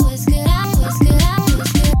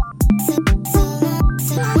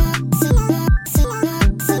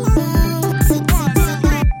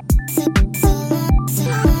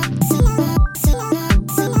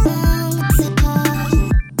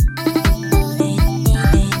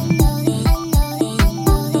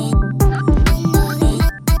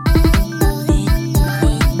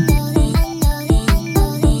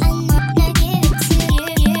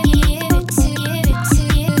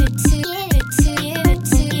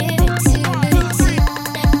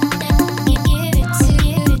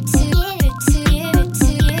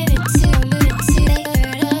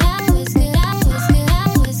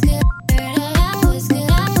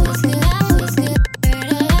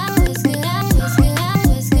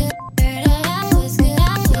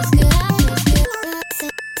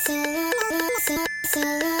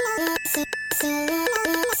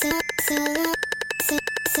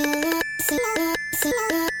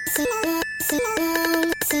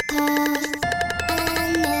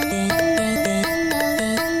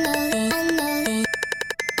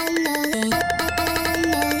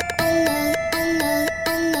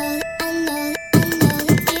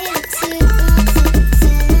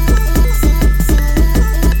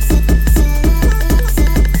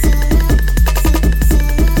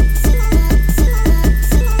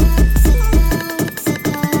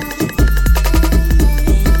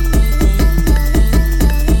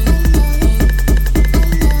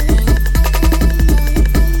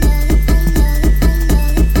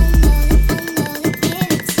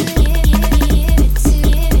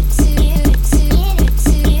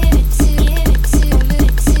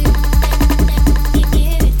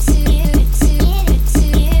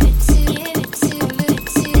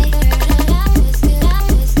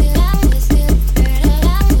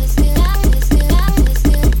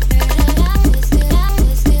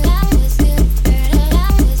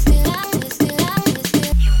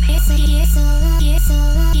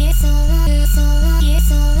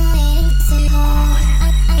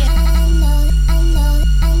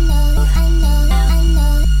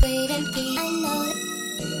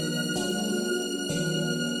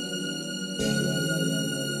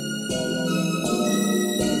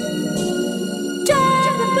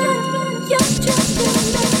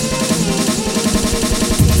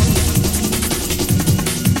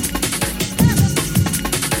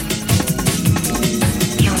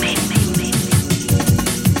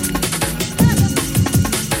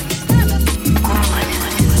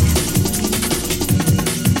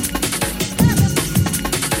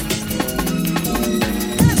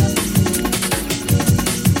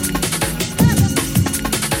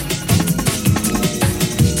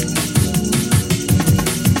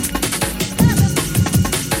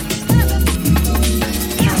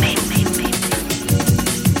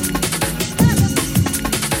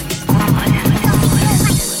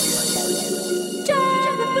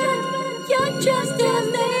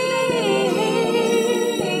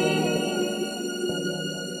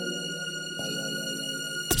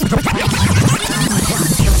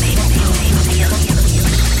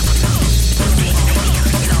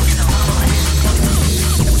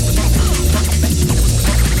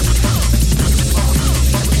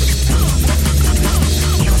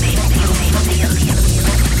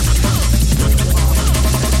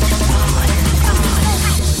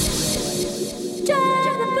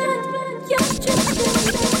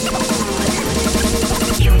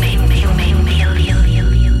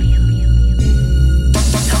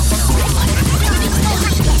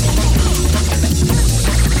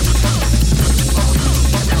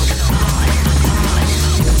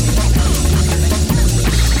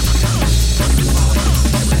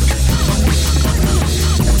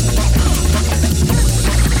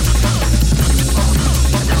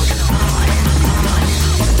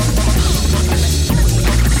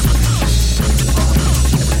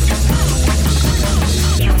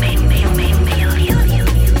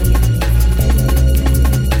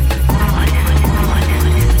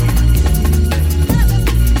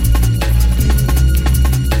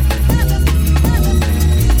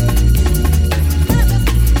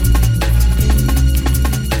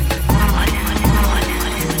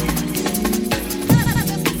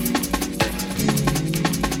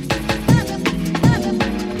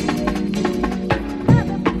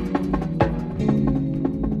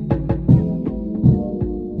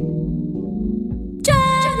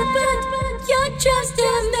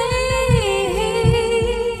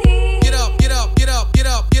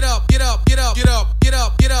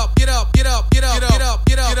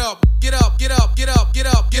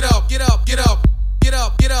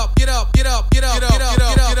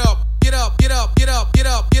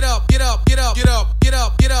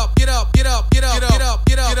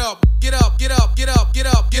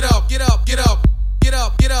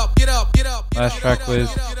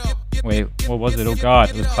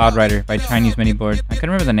 god, it was Cloud Rider by Chinese Mini Board. I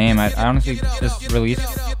couldn't remember the name. I honestly just released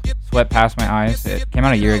sweat past my eyes. It came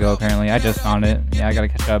out a year ago apparently. I just found it. Yeah, I gotta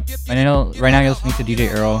catch up. I know right now you're listening to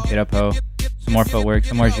DJ Earl, Get Up Ho, some more footwork,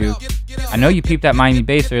 some more juke. I know you peeped that Miami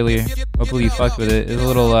bass earlier. Hopefully you fucked with it. It was a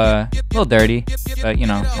little dirty, but you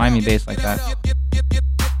know, Miami bass like that.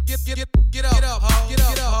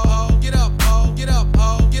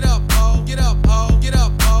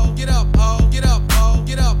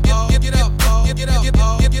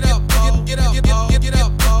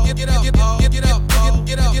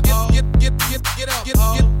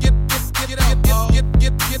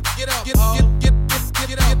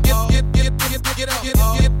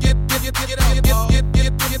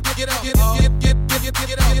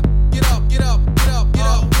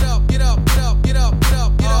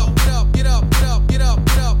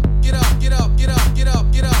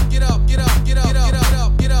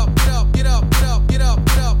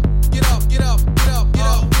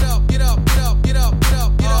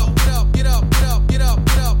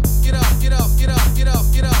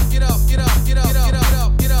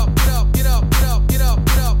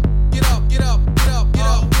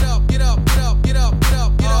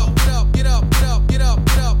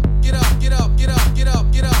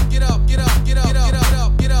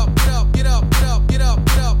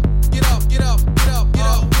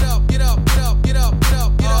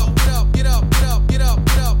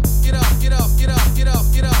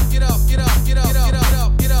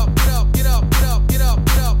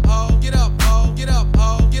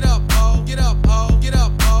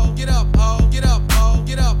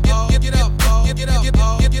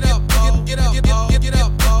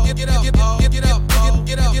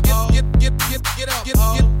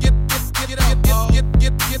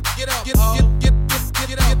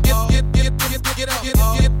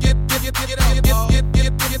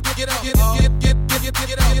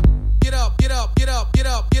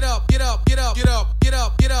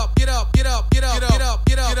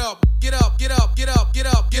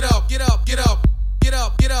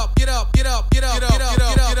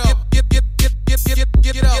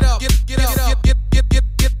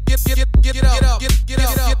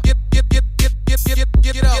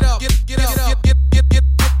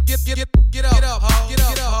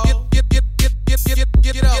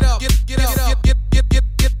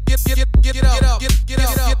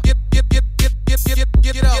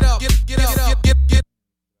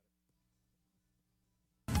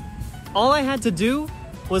 All I had to do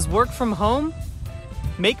was work from home,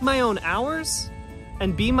 make my own hours,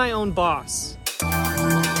 and be my own boss.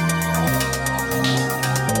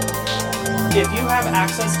 If you have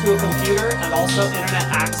access to a computer and also internet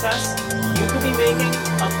access, you could be making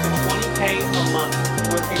up to $20K a month.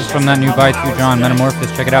 Just from that new By 2 John,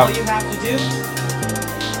 Metamorphosis, check it out. All you have to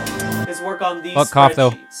do is work on these Fuck cough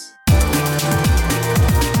though.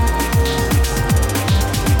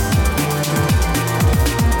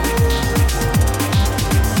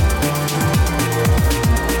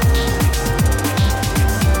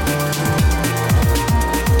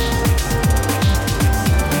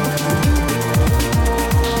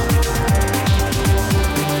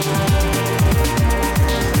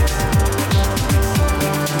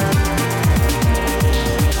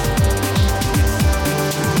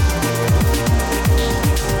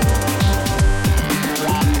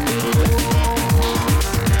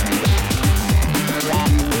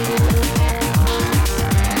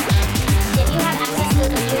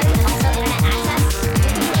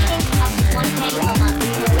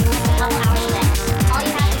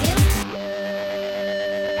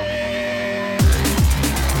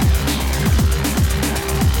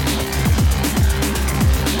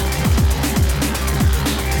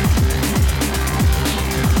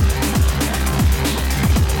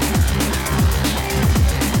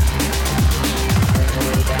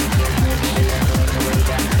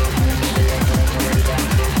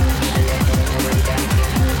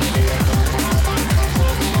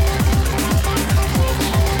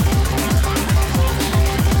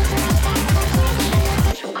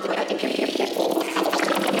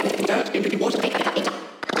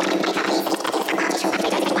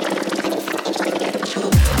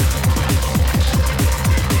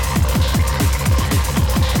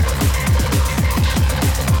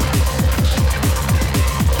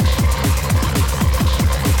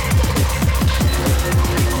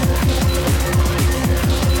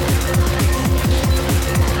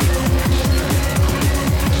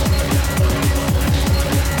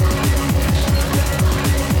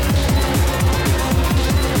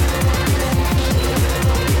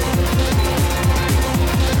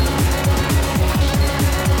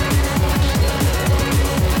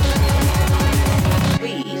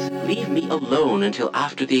 until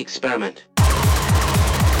after the experiment.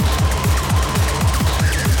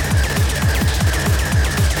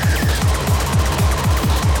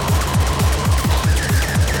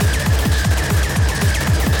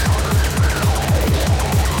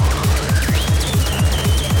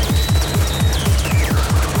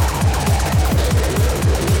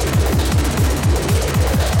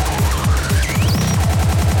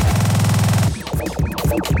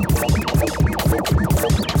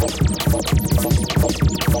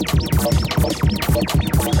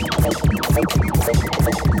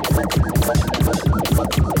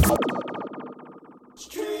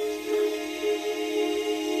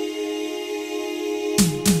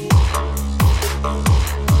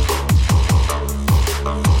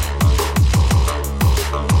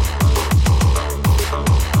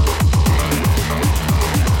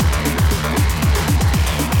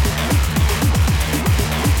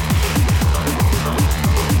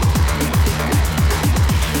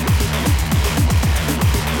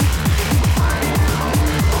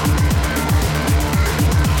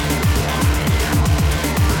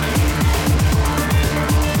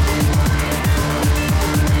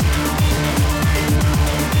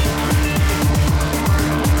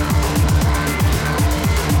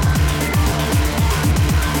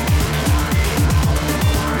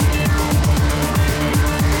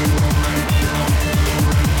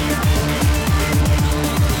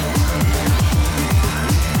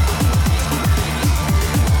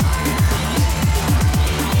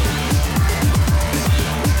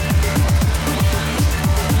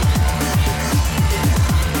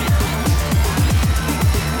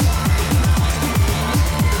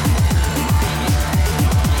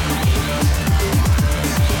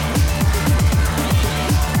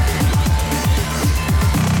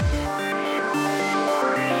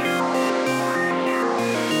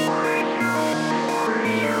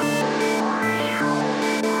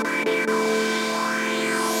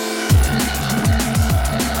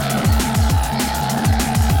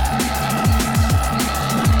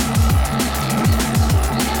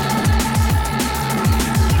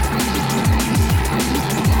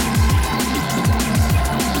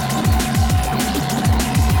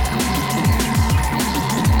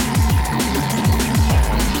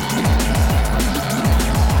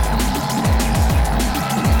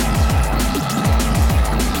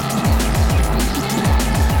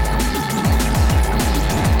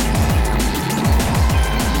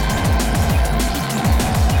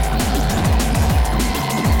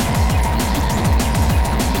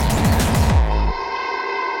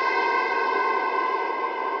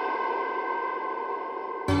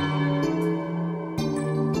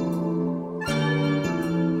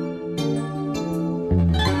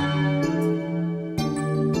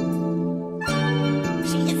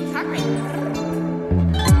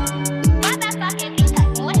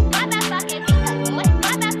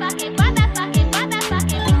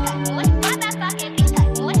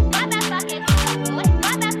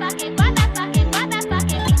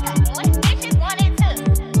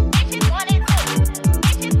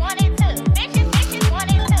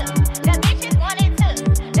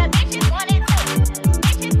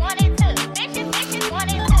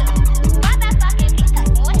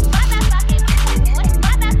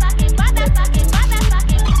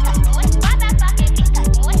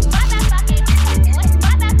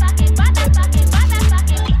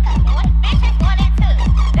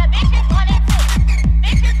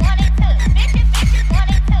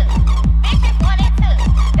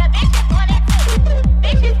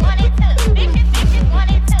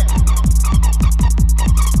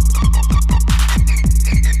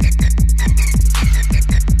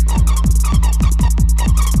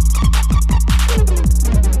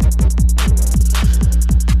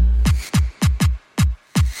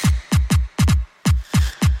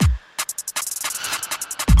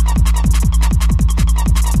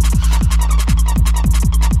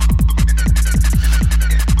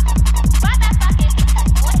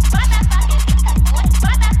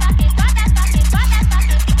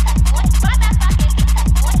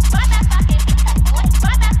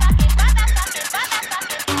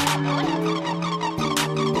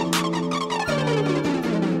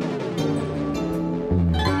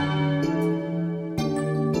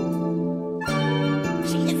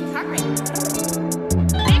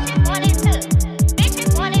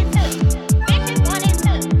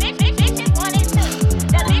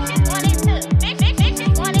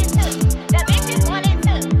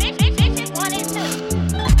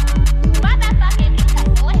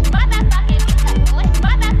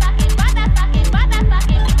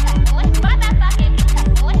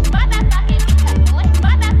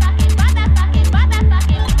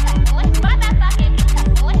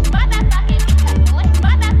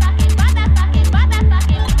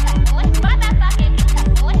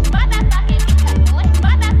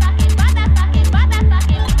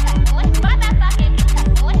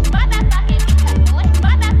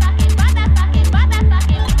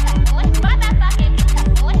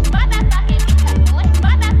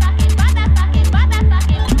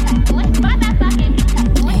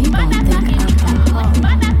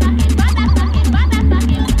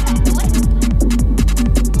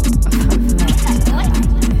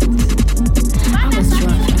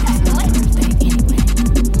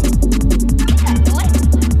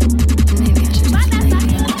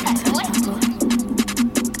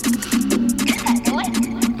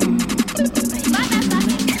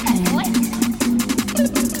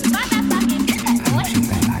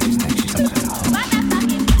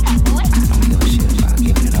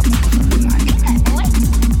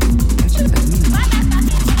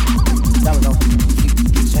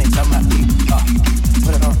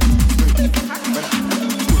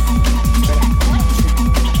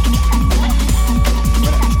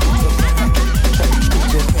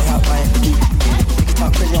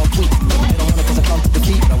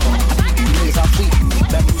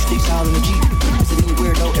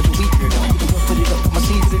 weirdo every week. You the one put it up for my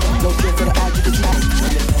seeds. No fear for the eye to the teeth.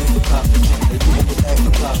 Anything for club. They do anything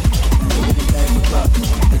for club. Do anything for club.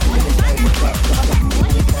 They do anything for club. Do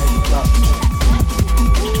anything for club.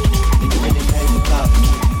 They do anything for club.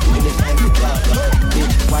 Do anything for club.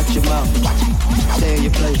 Bitch, watch your mouth. Stay in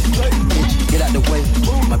your place. Bitch, get out the way.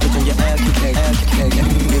 My bitch on your ass, kick.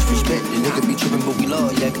 Disrespect, the nigga be trippin', but we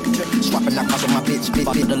love, yeah. Swapping out cars on my bitch. Big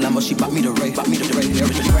the Lambo, she bought me the Ray.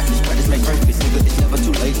 Everything practice make perfect, nigga. It's never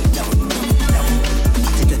too late. Never.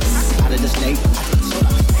 I take the out of the snake.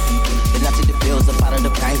 Then I take the bills up out of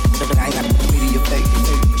the bank. So the bank got to put me to your face.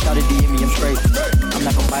 Shout it DM me, I'm straight. I'm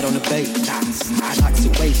not gon' bite on the bait. I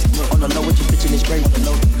toxic waste. On the low with your bitch in this great.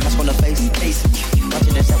 That's on the face.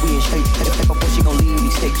 Watching that we ain't straight. Had to pick up when she gon' leave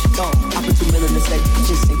these states. Gone. I put $2 million in stake.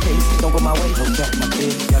 Just in case. Don't go my way. Don't cap my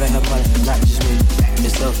kid. Gotta have money. Not just me.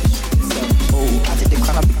 It's selfish. Ooh, I take the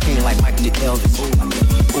crown. I be king like Mike did Elvis. Ooh,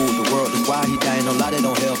 the world is wild. He dying. No lie, they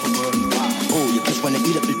don't help him. Ooh, your bitch wanna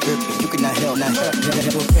eat up the drip. You cannot help. Not help.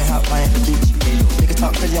 Don't care how I am the beach. Niggas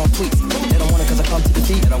talk crazy on tweets. They don't want it cause I come to the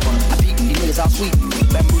beat. I beat these niggas all sweet.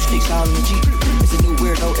 Bamboo sticks down in the Jeep. It's a new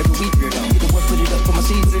weirdo every week. You the one put it up for my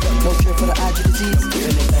seeds. No fear for the eye to the disease. Do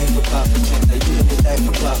anything for club. They do anything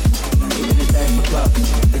for club. Do anything for club.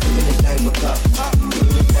 They do anything for club. Do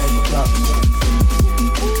anything for club.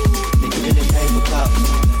 They do anything for club.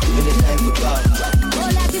 Do anything for club.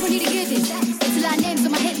 All our people need to hear this. It's a lot of names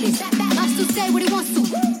on my hit list. I still say what he wants to.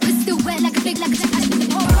 It's still wet like a big like a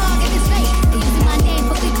whole wrong in this face. They using my name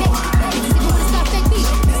for big bait. They still wanna start fake beef.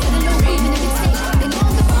 Instead of no beef in the mixtape. They know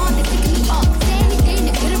the wrong, they taking me off. Say anything,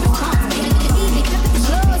 they get a response. They jump at the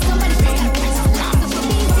show. Somebody say gotta press the line. So for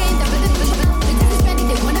me, saying the rhythm, they just spending,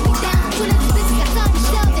 they wanna be down. Too little bitches got something to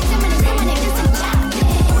show.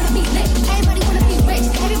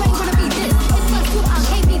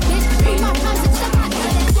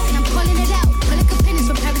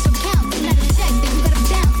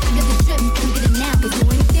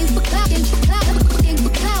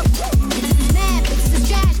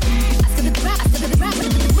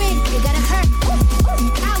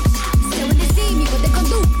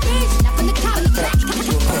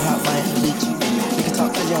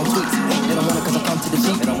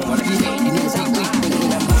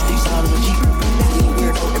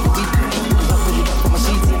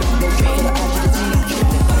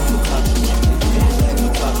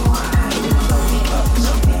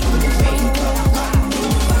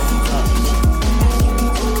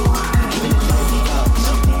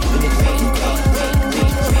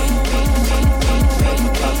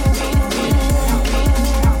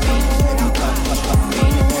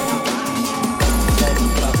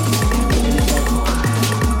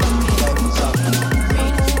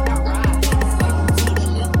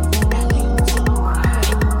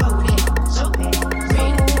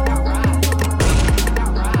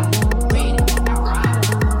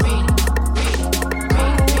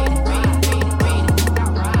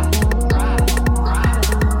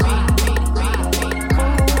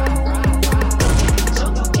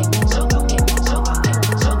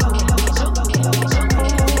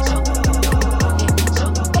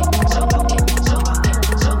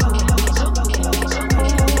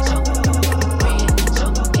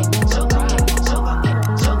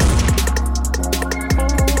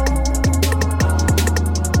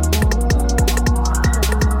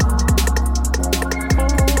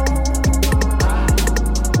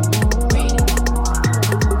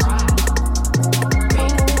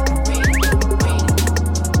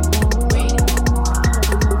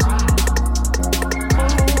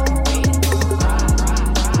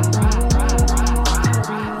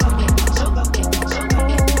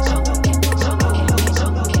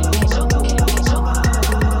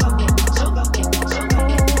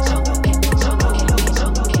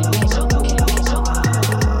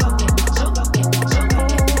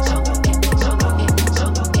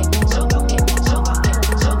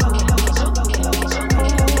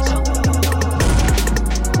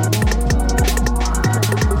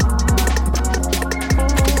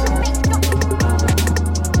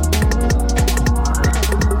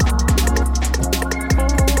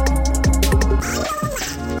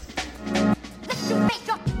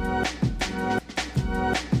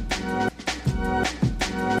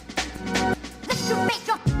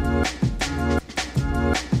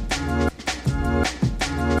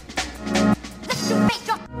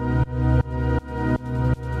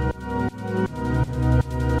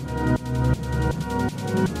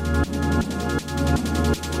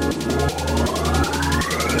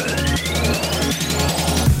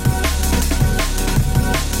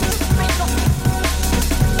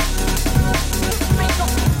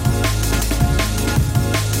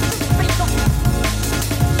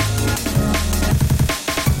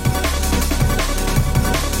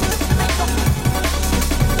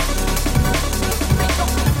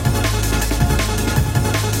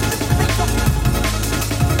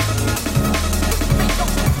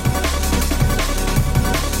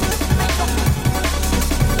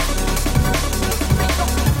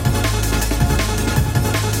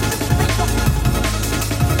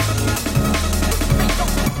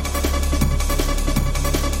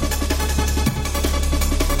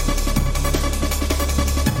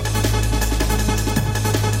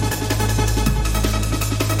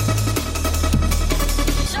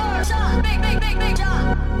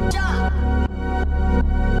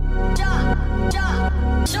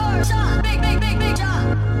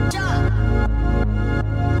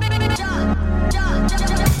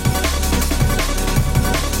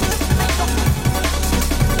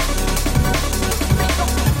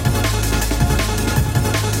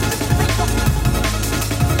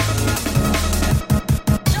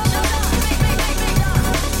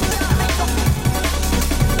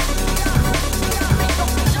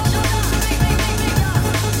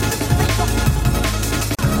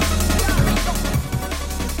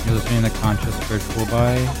 You're listening to Conscious Virtual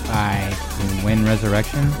Boy by Win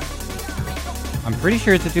Resurrection. I'm pretty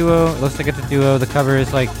sure it's a duo. It looks like it's a duo. The cover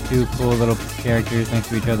is like two cool little characters next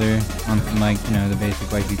to each other on some like, you know, the basic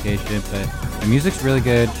Y2K shit, but the music's really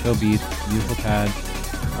good, chill beats, beautiful pad.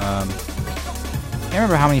 Can't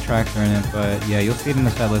remember how many tracks are in it, but yeah, you'll see it in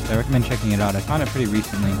the set list. I recommend checking it out. I found it pretty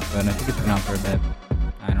recently, but I think it's been out for a bit.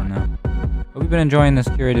 I don't know. Hope you've been enjoying this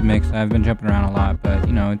curated mix. I've been jumping around a lot, but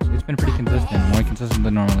you know, it's been pretty consistent, more consistent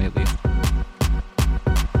than normally at least.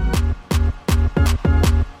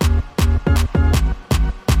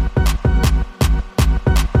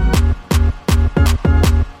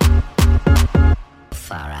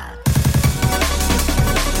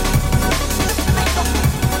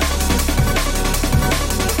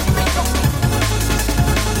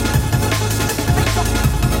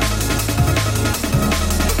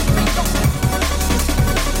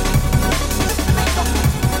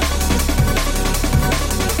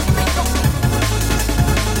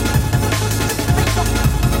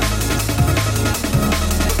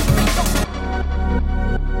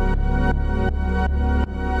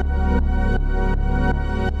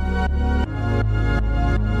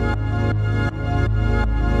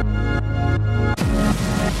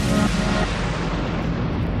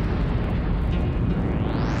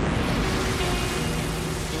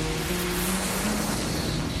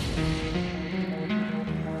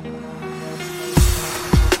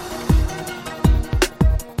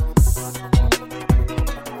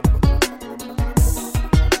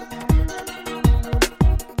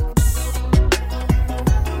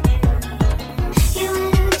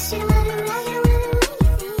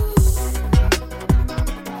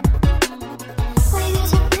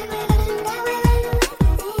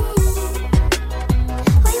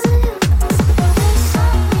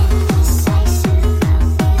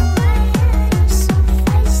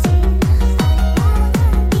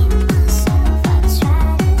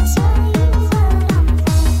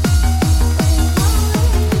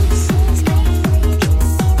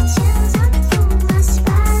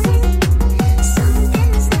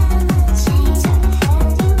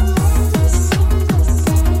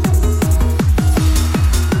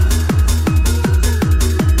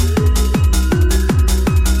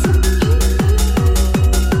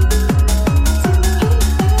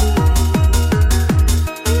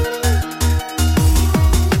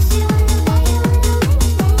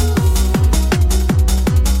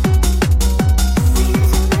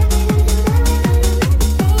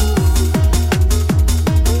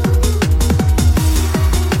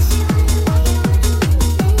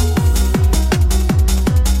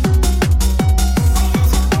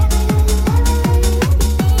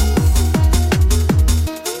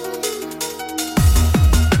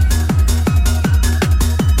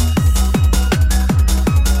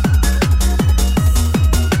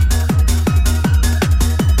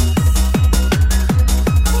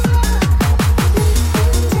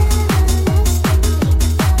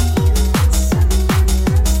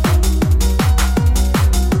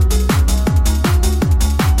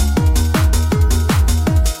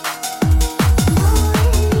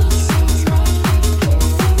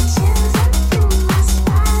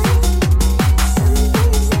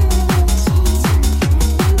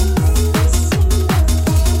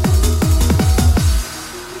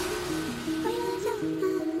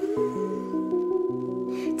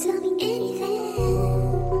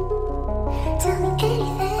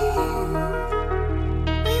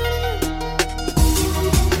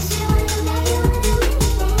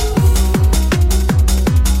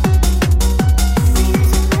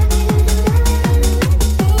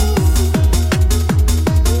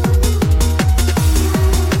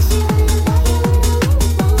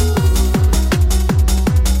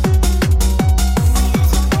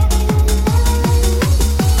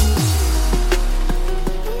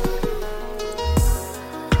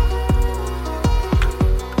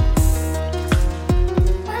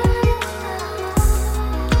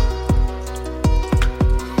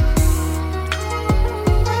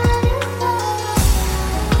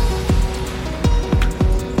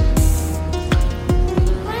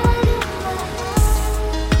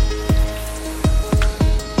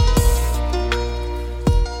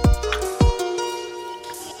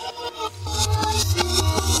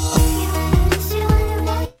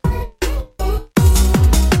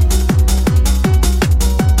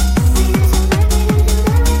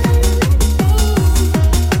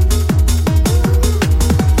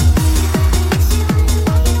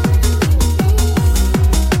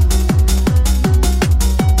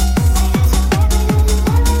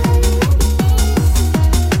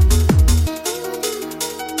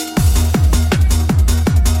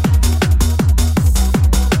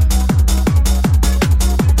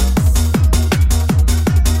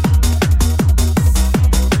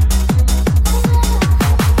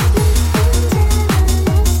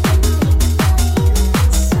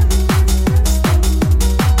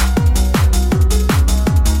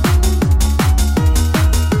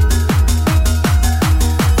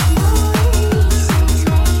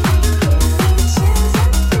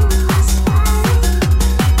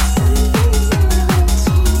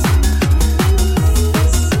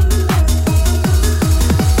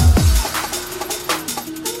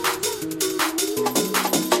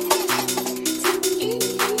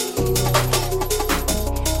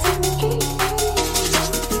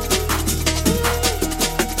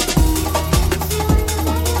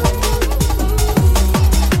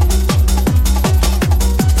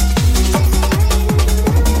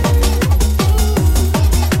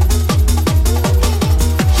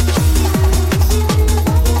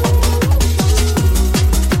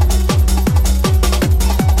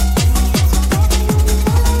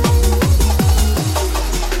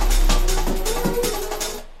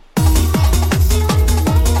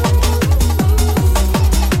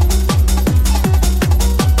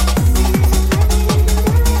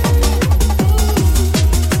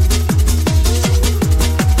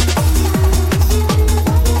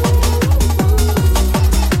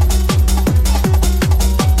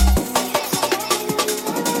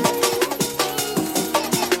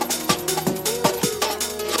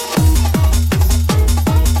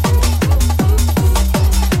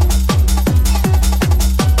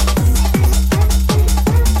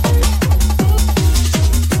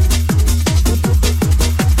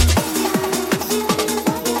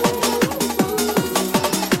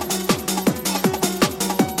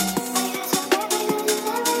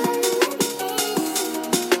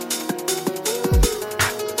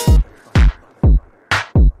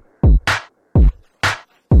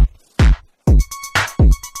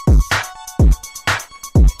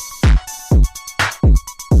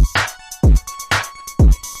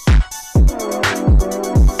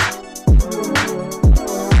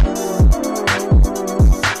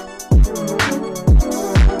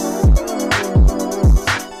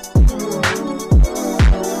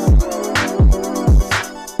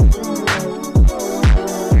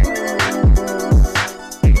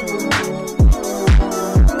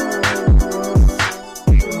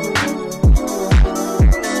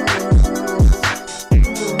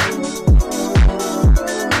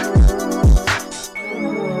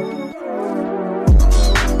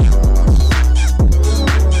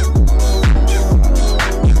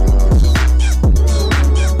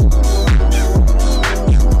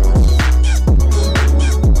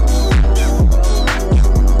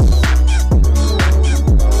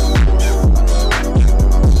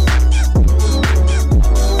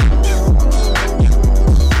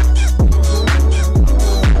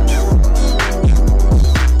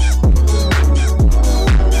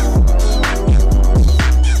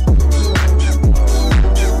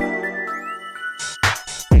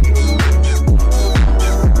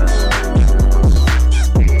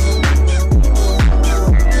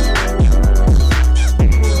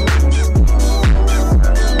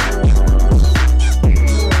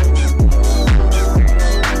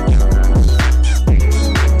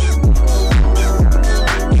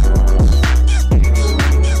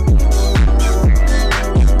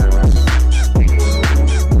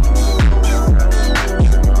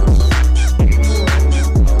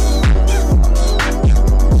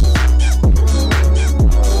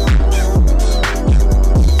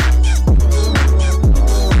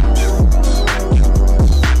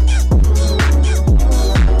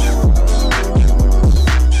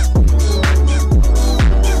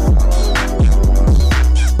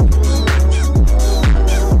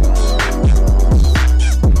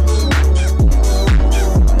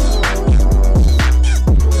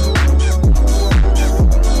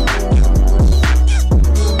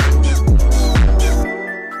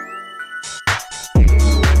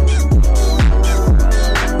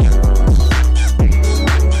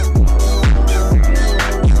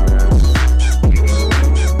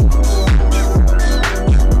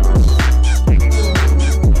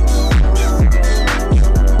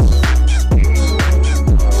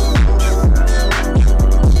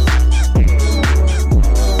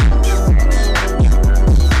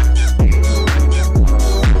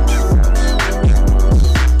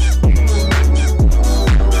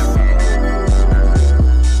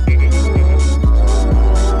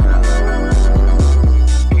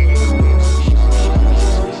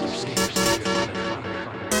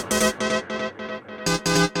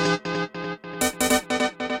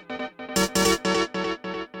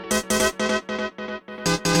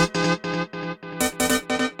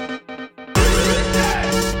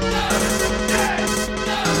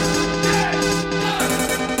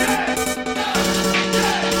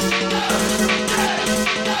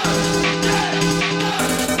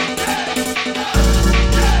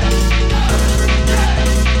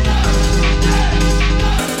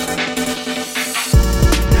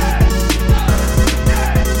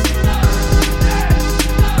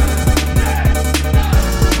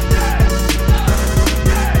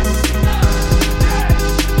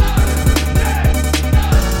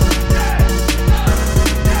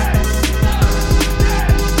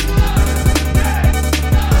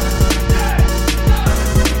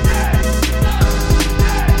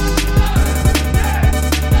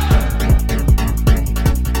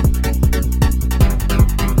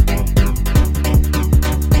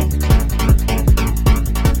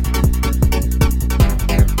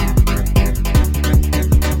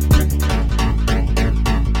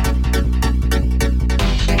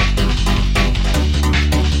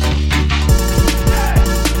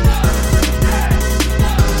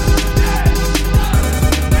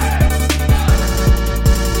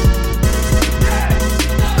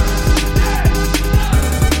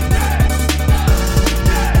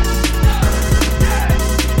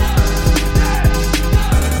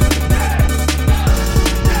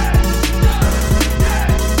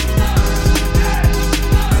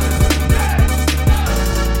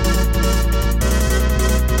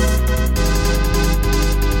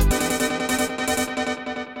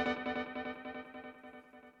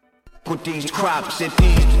 jeans, crops, and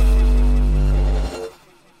eat.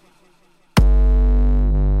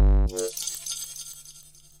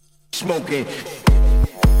 Smoking.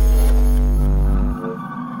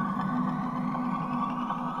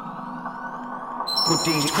 With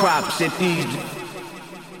these crops and eat.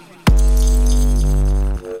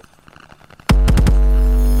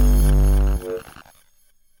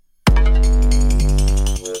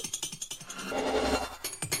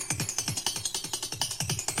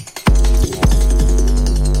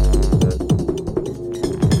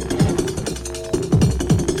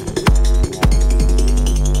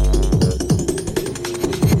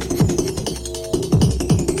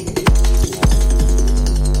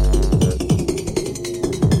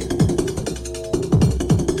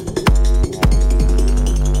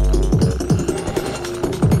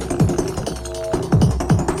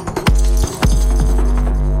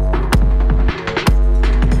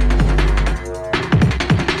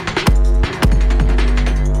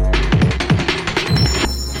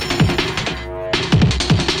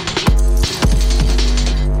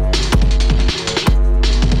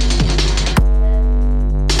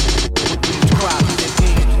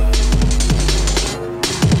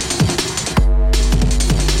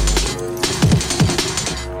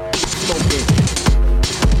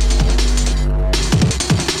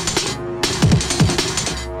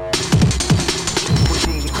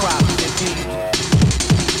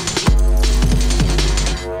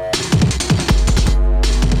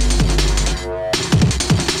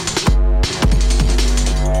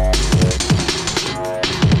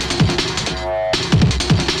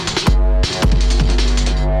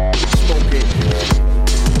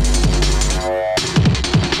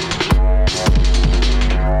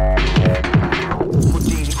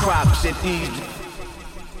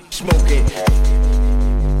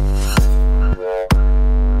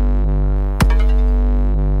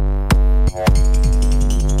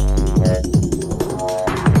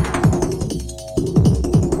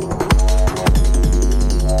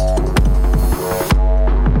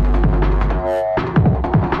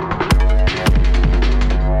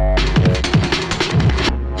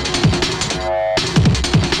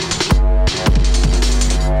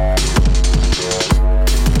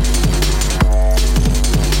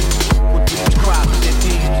 Crops.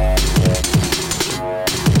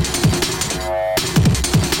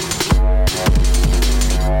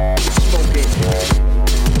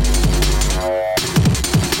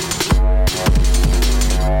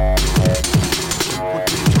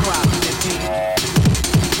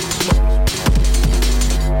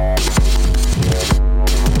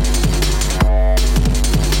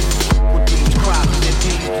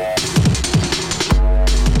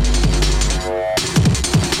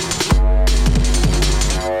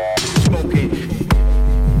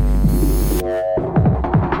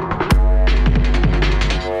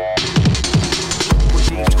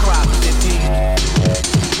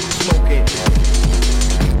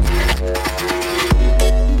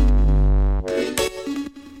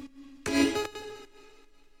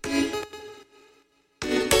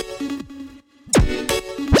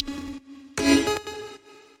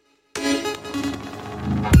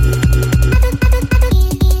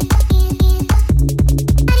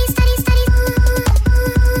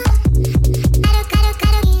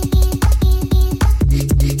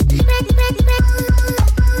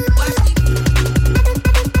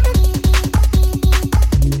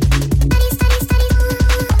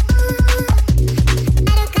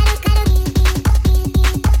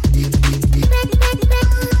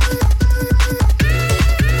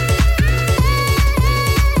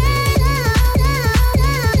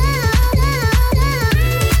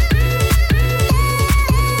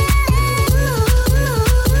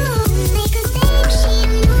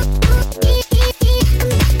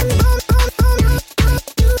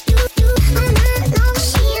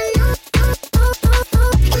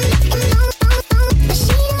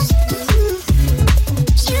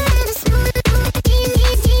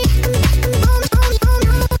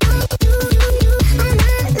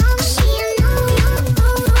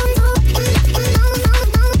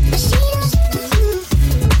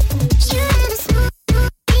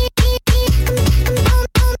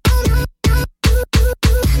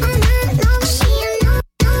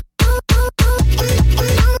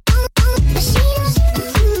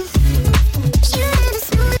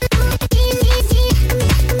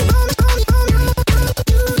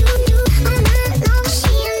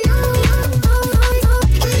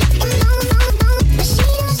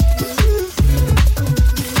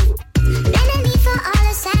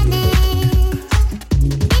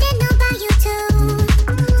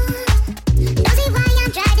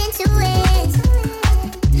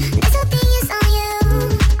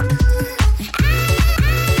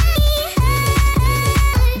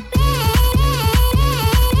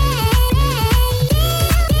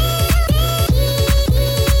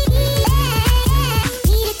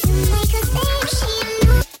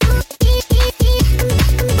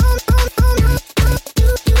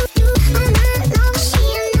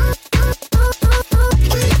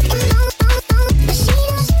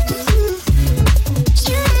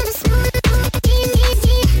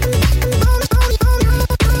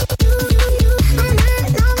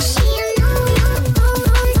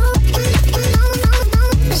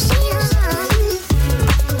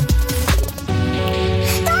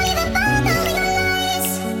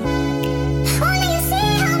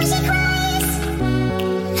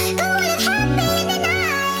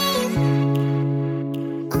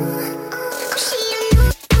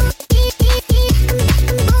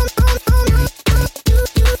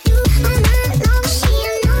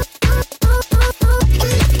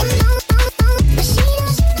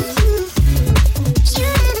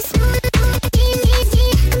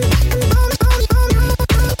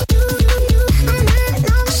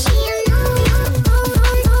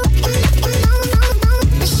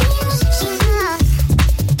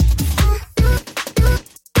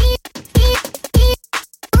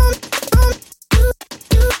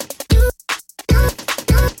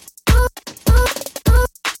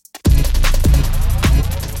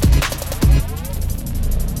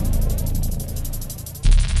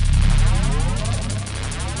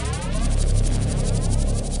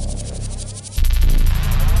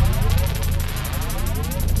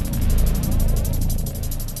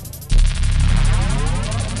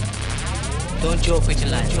 joke with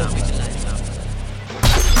your life, man.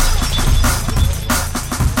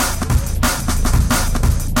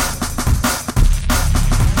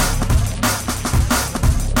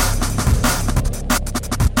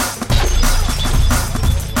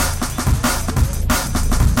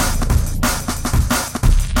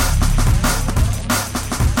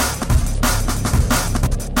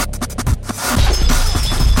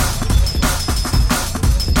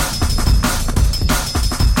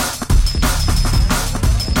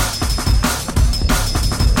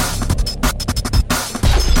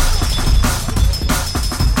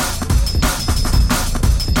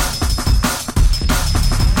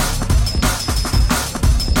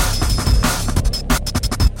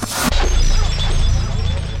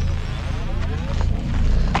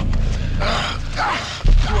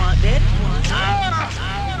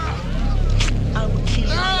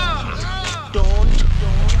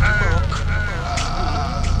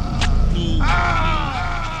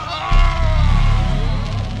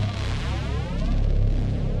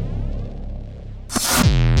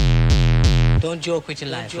 Don't joke with your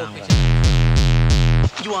life, man.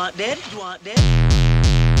 You want dead? You want dead?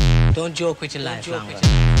 Don't joke with your life,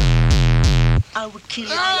 man. I would kill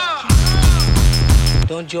you.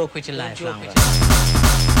 Don't joke with your life, man.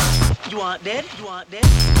 You want dead? You want dead?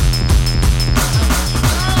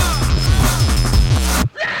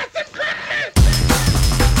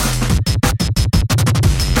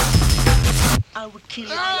 I would kill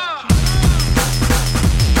you.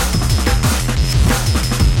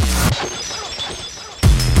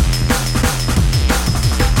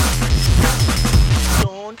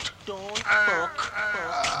 Don't fuck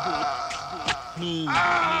with me.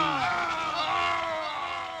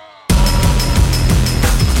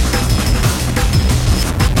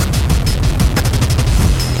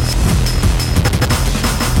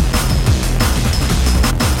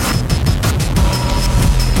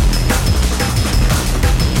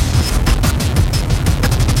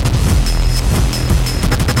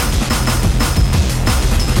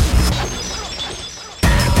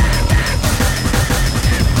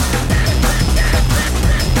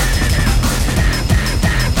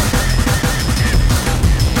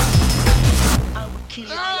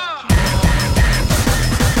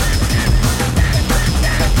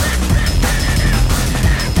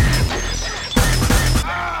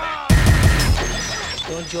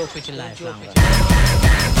 Don't joke with your life, man.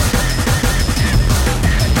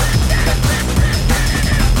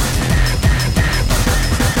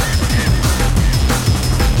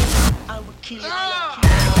 I would kill you.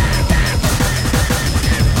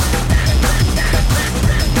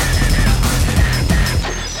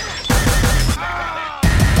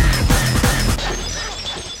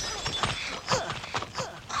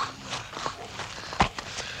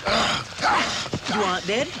 You want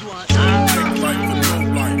dead? You want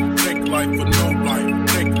take life for no life.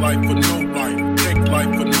 Take life for no life. Take life for no life. Take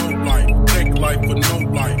life for no life. Take life for no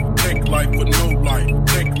life. Take life for no life.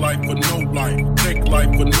 Take life for no life. Take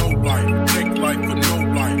life for no life. Take life for no life.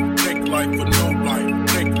 Take life for no life.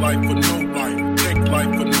 Take life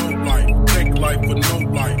for no life. Take life for no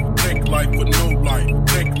life. Take life for no life. Take life for no life.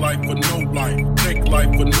 Take life for no life. Take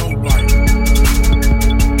life for no life.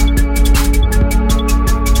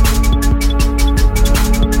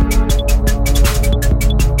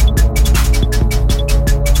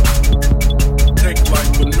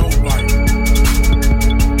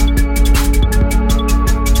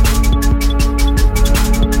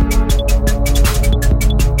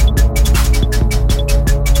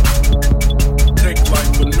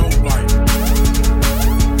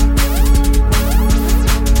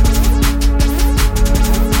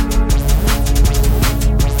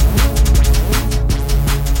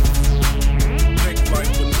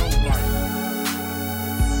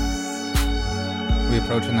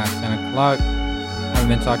 Approaching that 10 o'clock. Haven't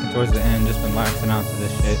been talking towards the end, just been waxing out to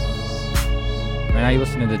this shit. Right now you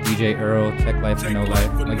listen to the DJ Earl, Tech Life and No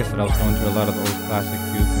Life. Like I said, I was going through a lot of the old classic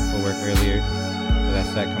juke and full work earlier. So that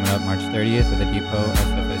set coming up March 30th at the Depot,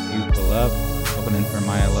 SFSU, pull up, opening for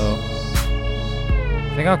Maya Low.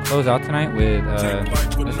 I think I'll close out tonight with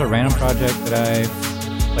just a random project that I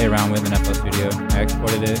play around with in FL Studio. I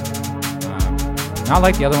exported it. Not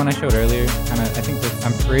like the other one I showed earlier.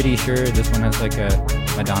 I'm pretty sure this one has like a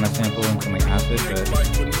Madonna sample and some like acid, but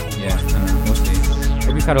yeah, I don't know, we'll see.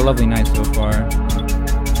 Hope you've had a lovely night so far.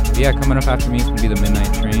 But yeah, coming up after me is gonna be the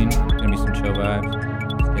Midnight Train. Gonna be some chill vibes.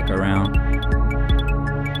 Stick around.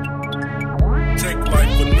 Take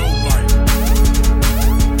life for no life.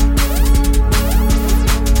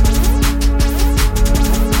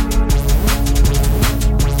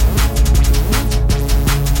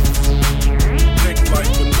 Take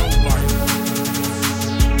life for no life.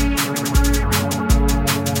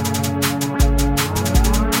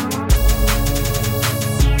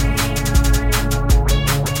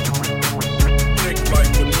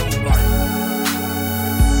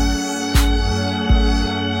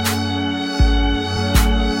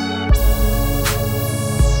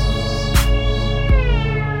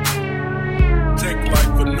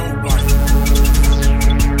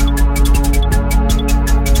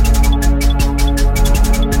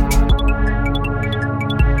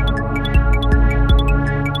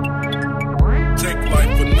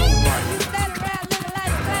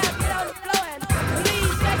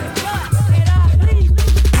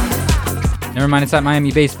 Never mind, it's that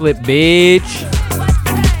Miami bass flip, bitch.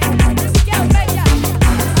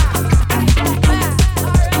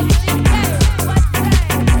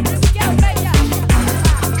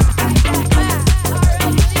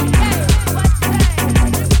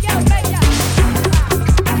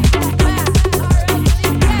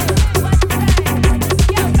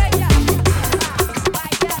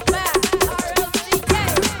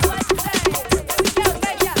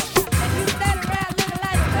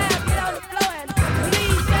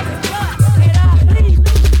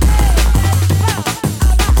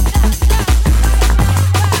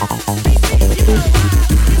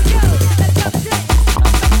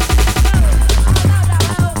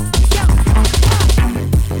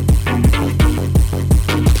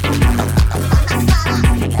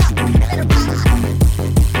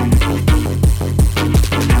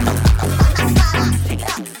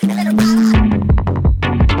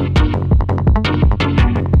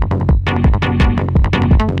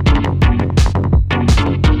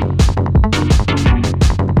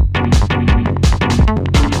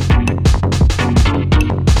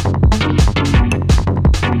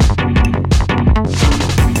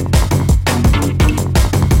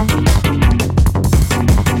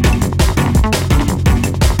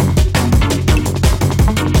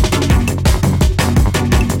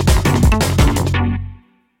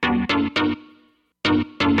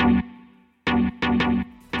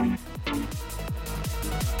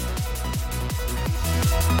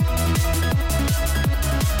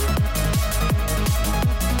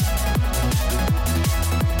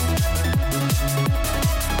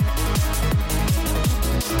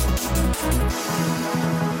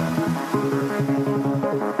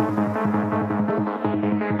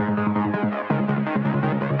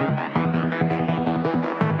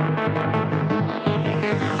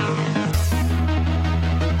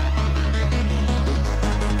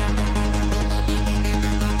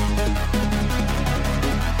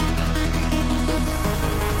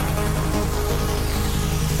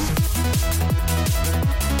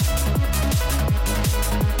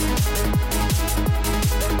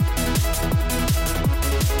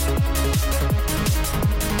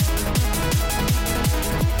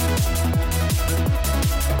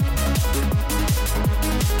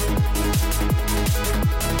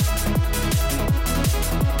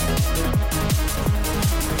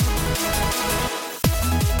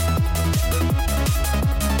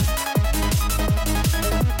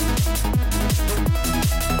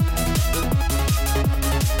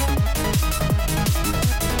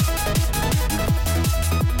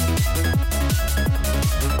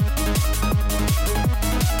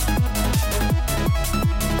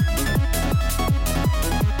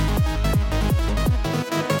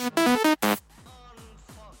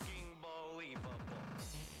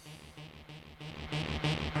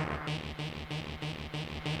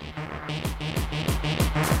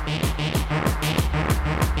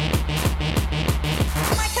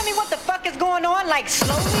 Like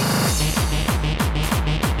slowly?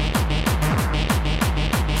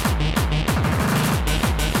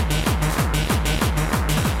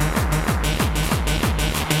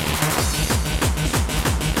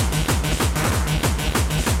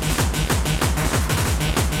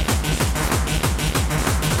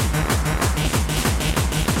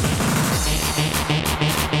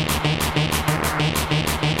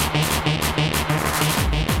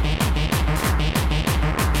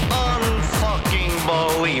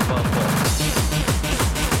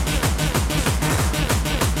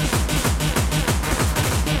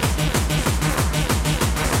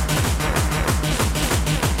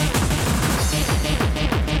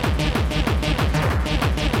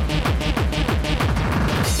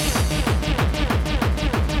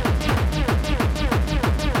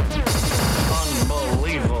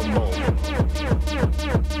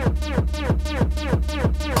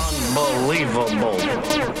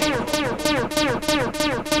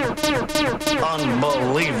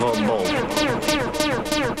 Unbelievable.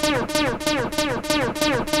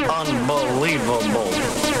 Unbelievable.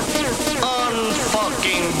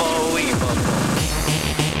 Unfucking believable.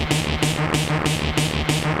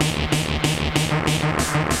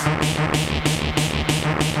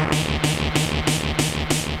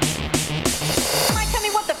 Somebody tell me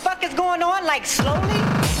what the fuck is going on, like slowly?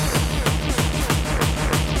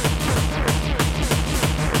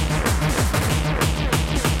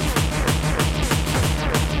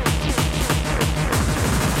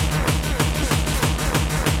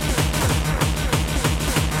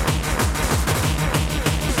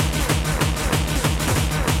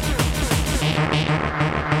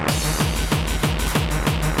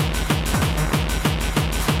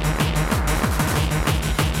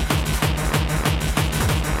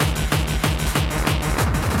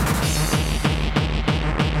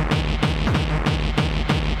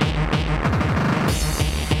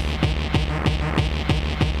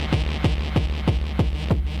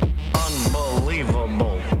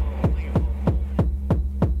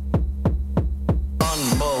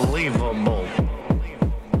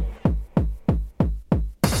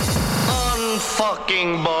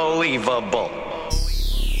 fucking believable.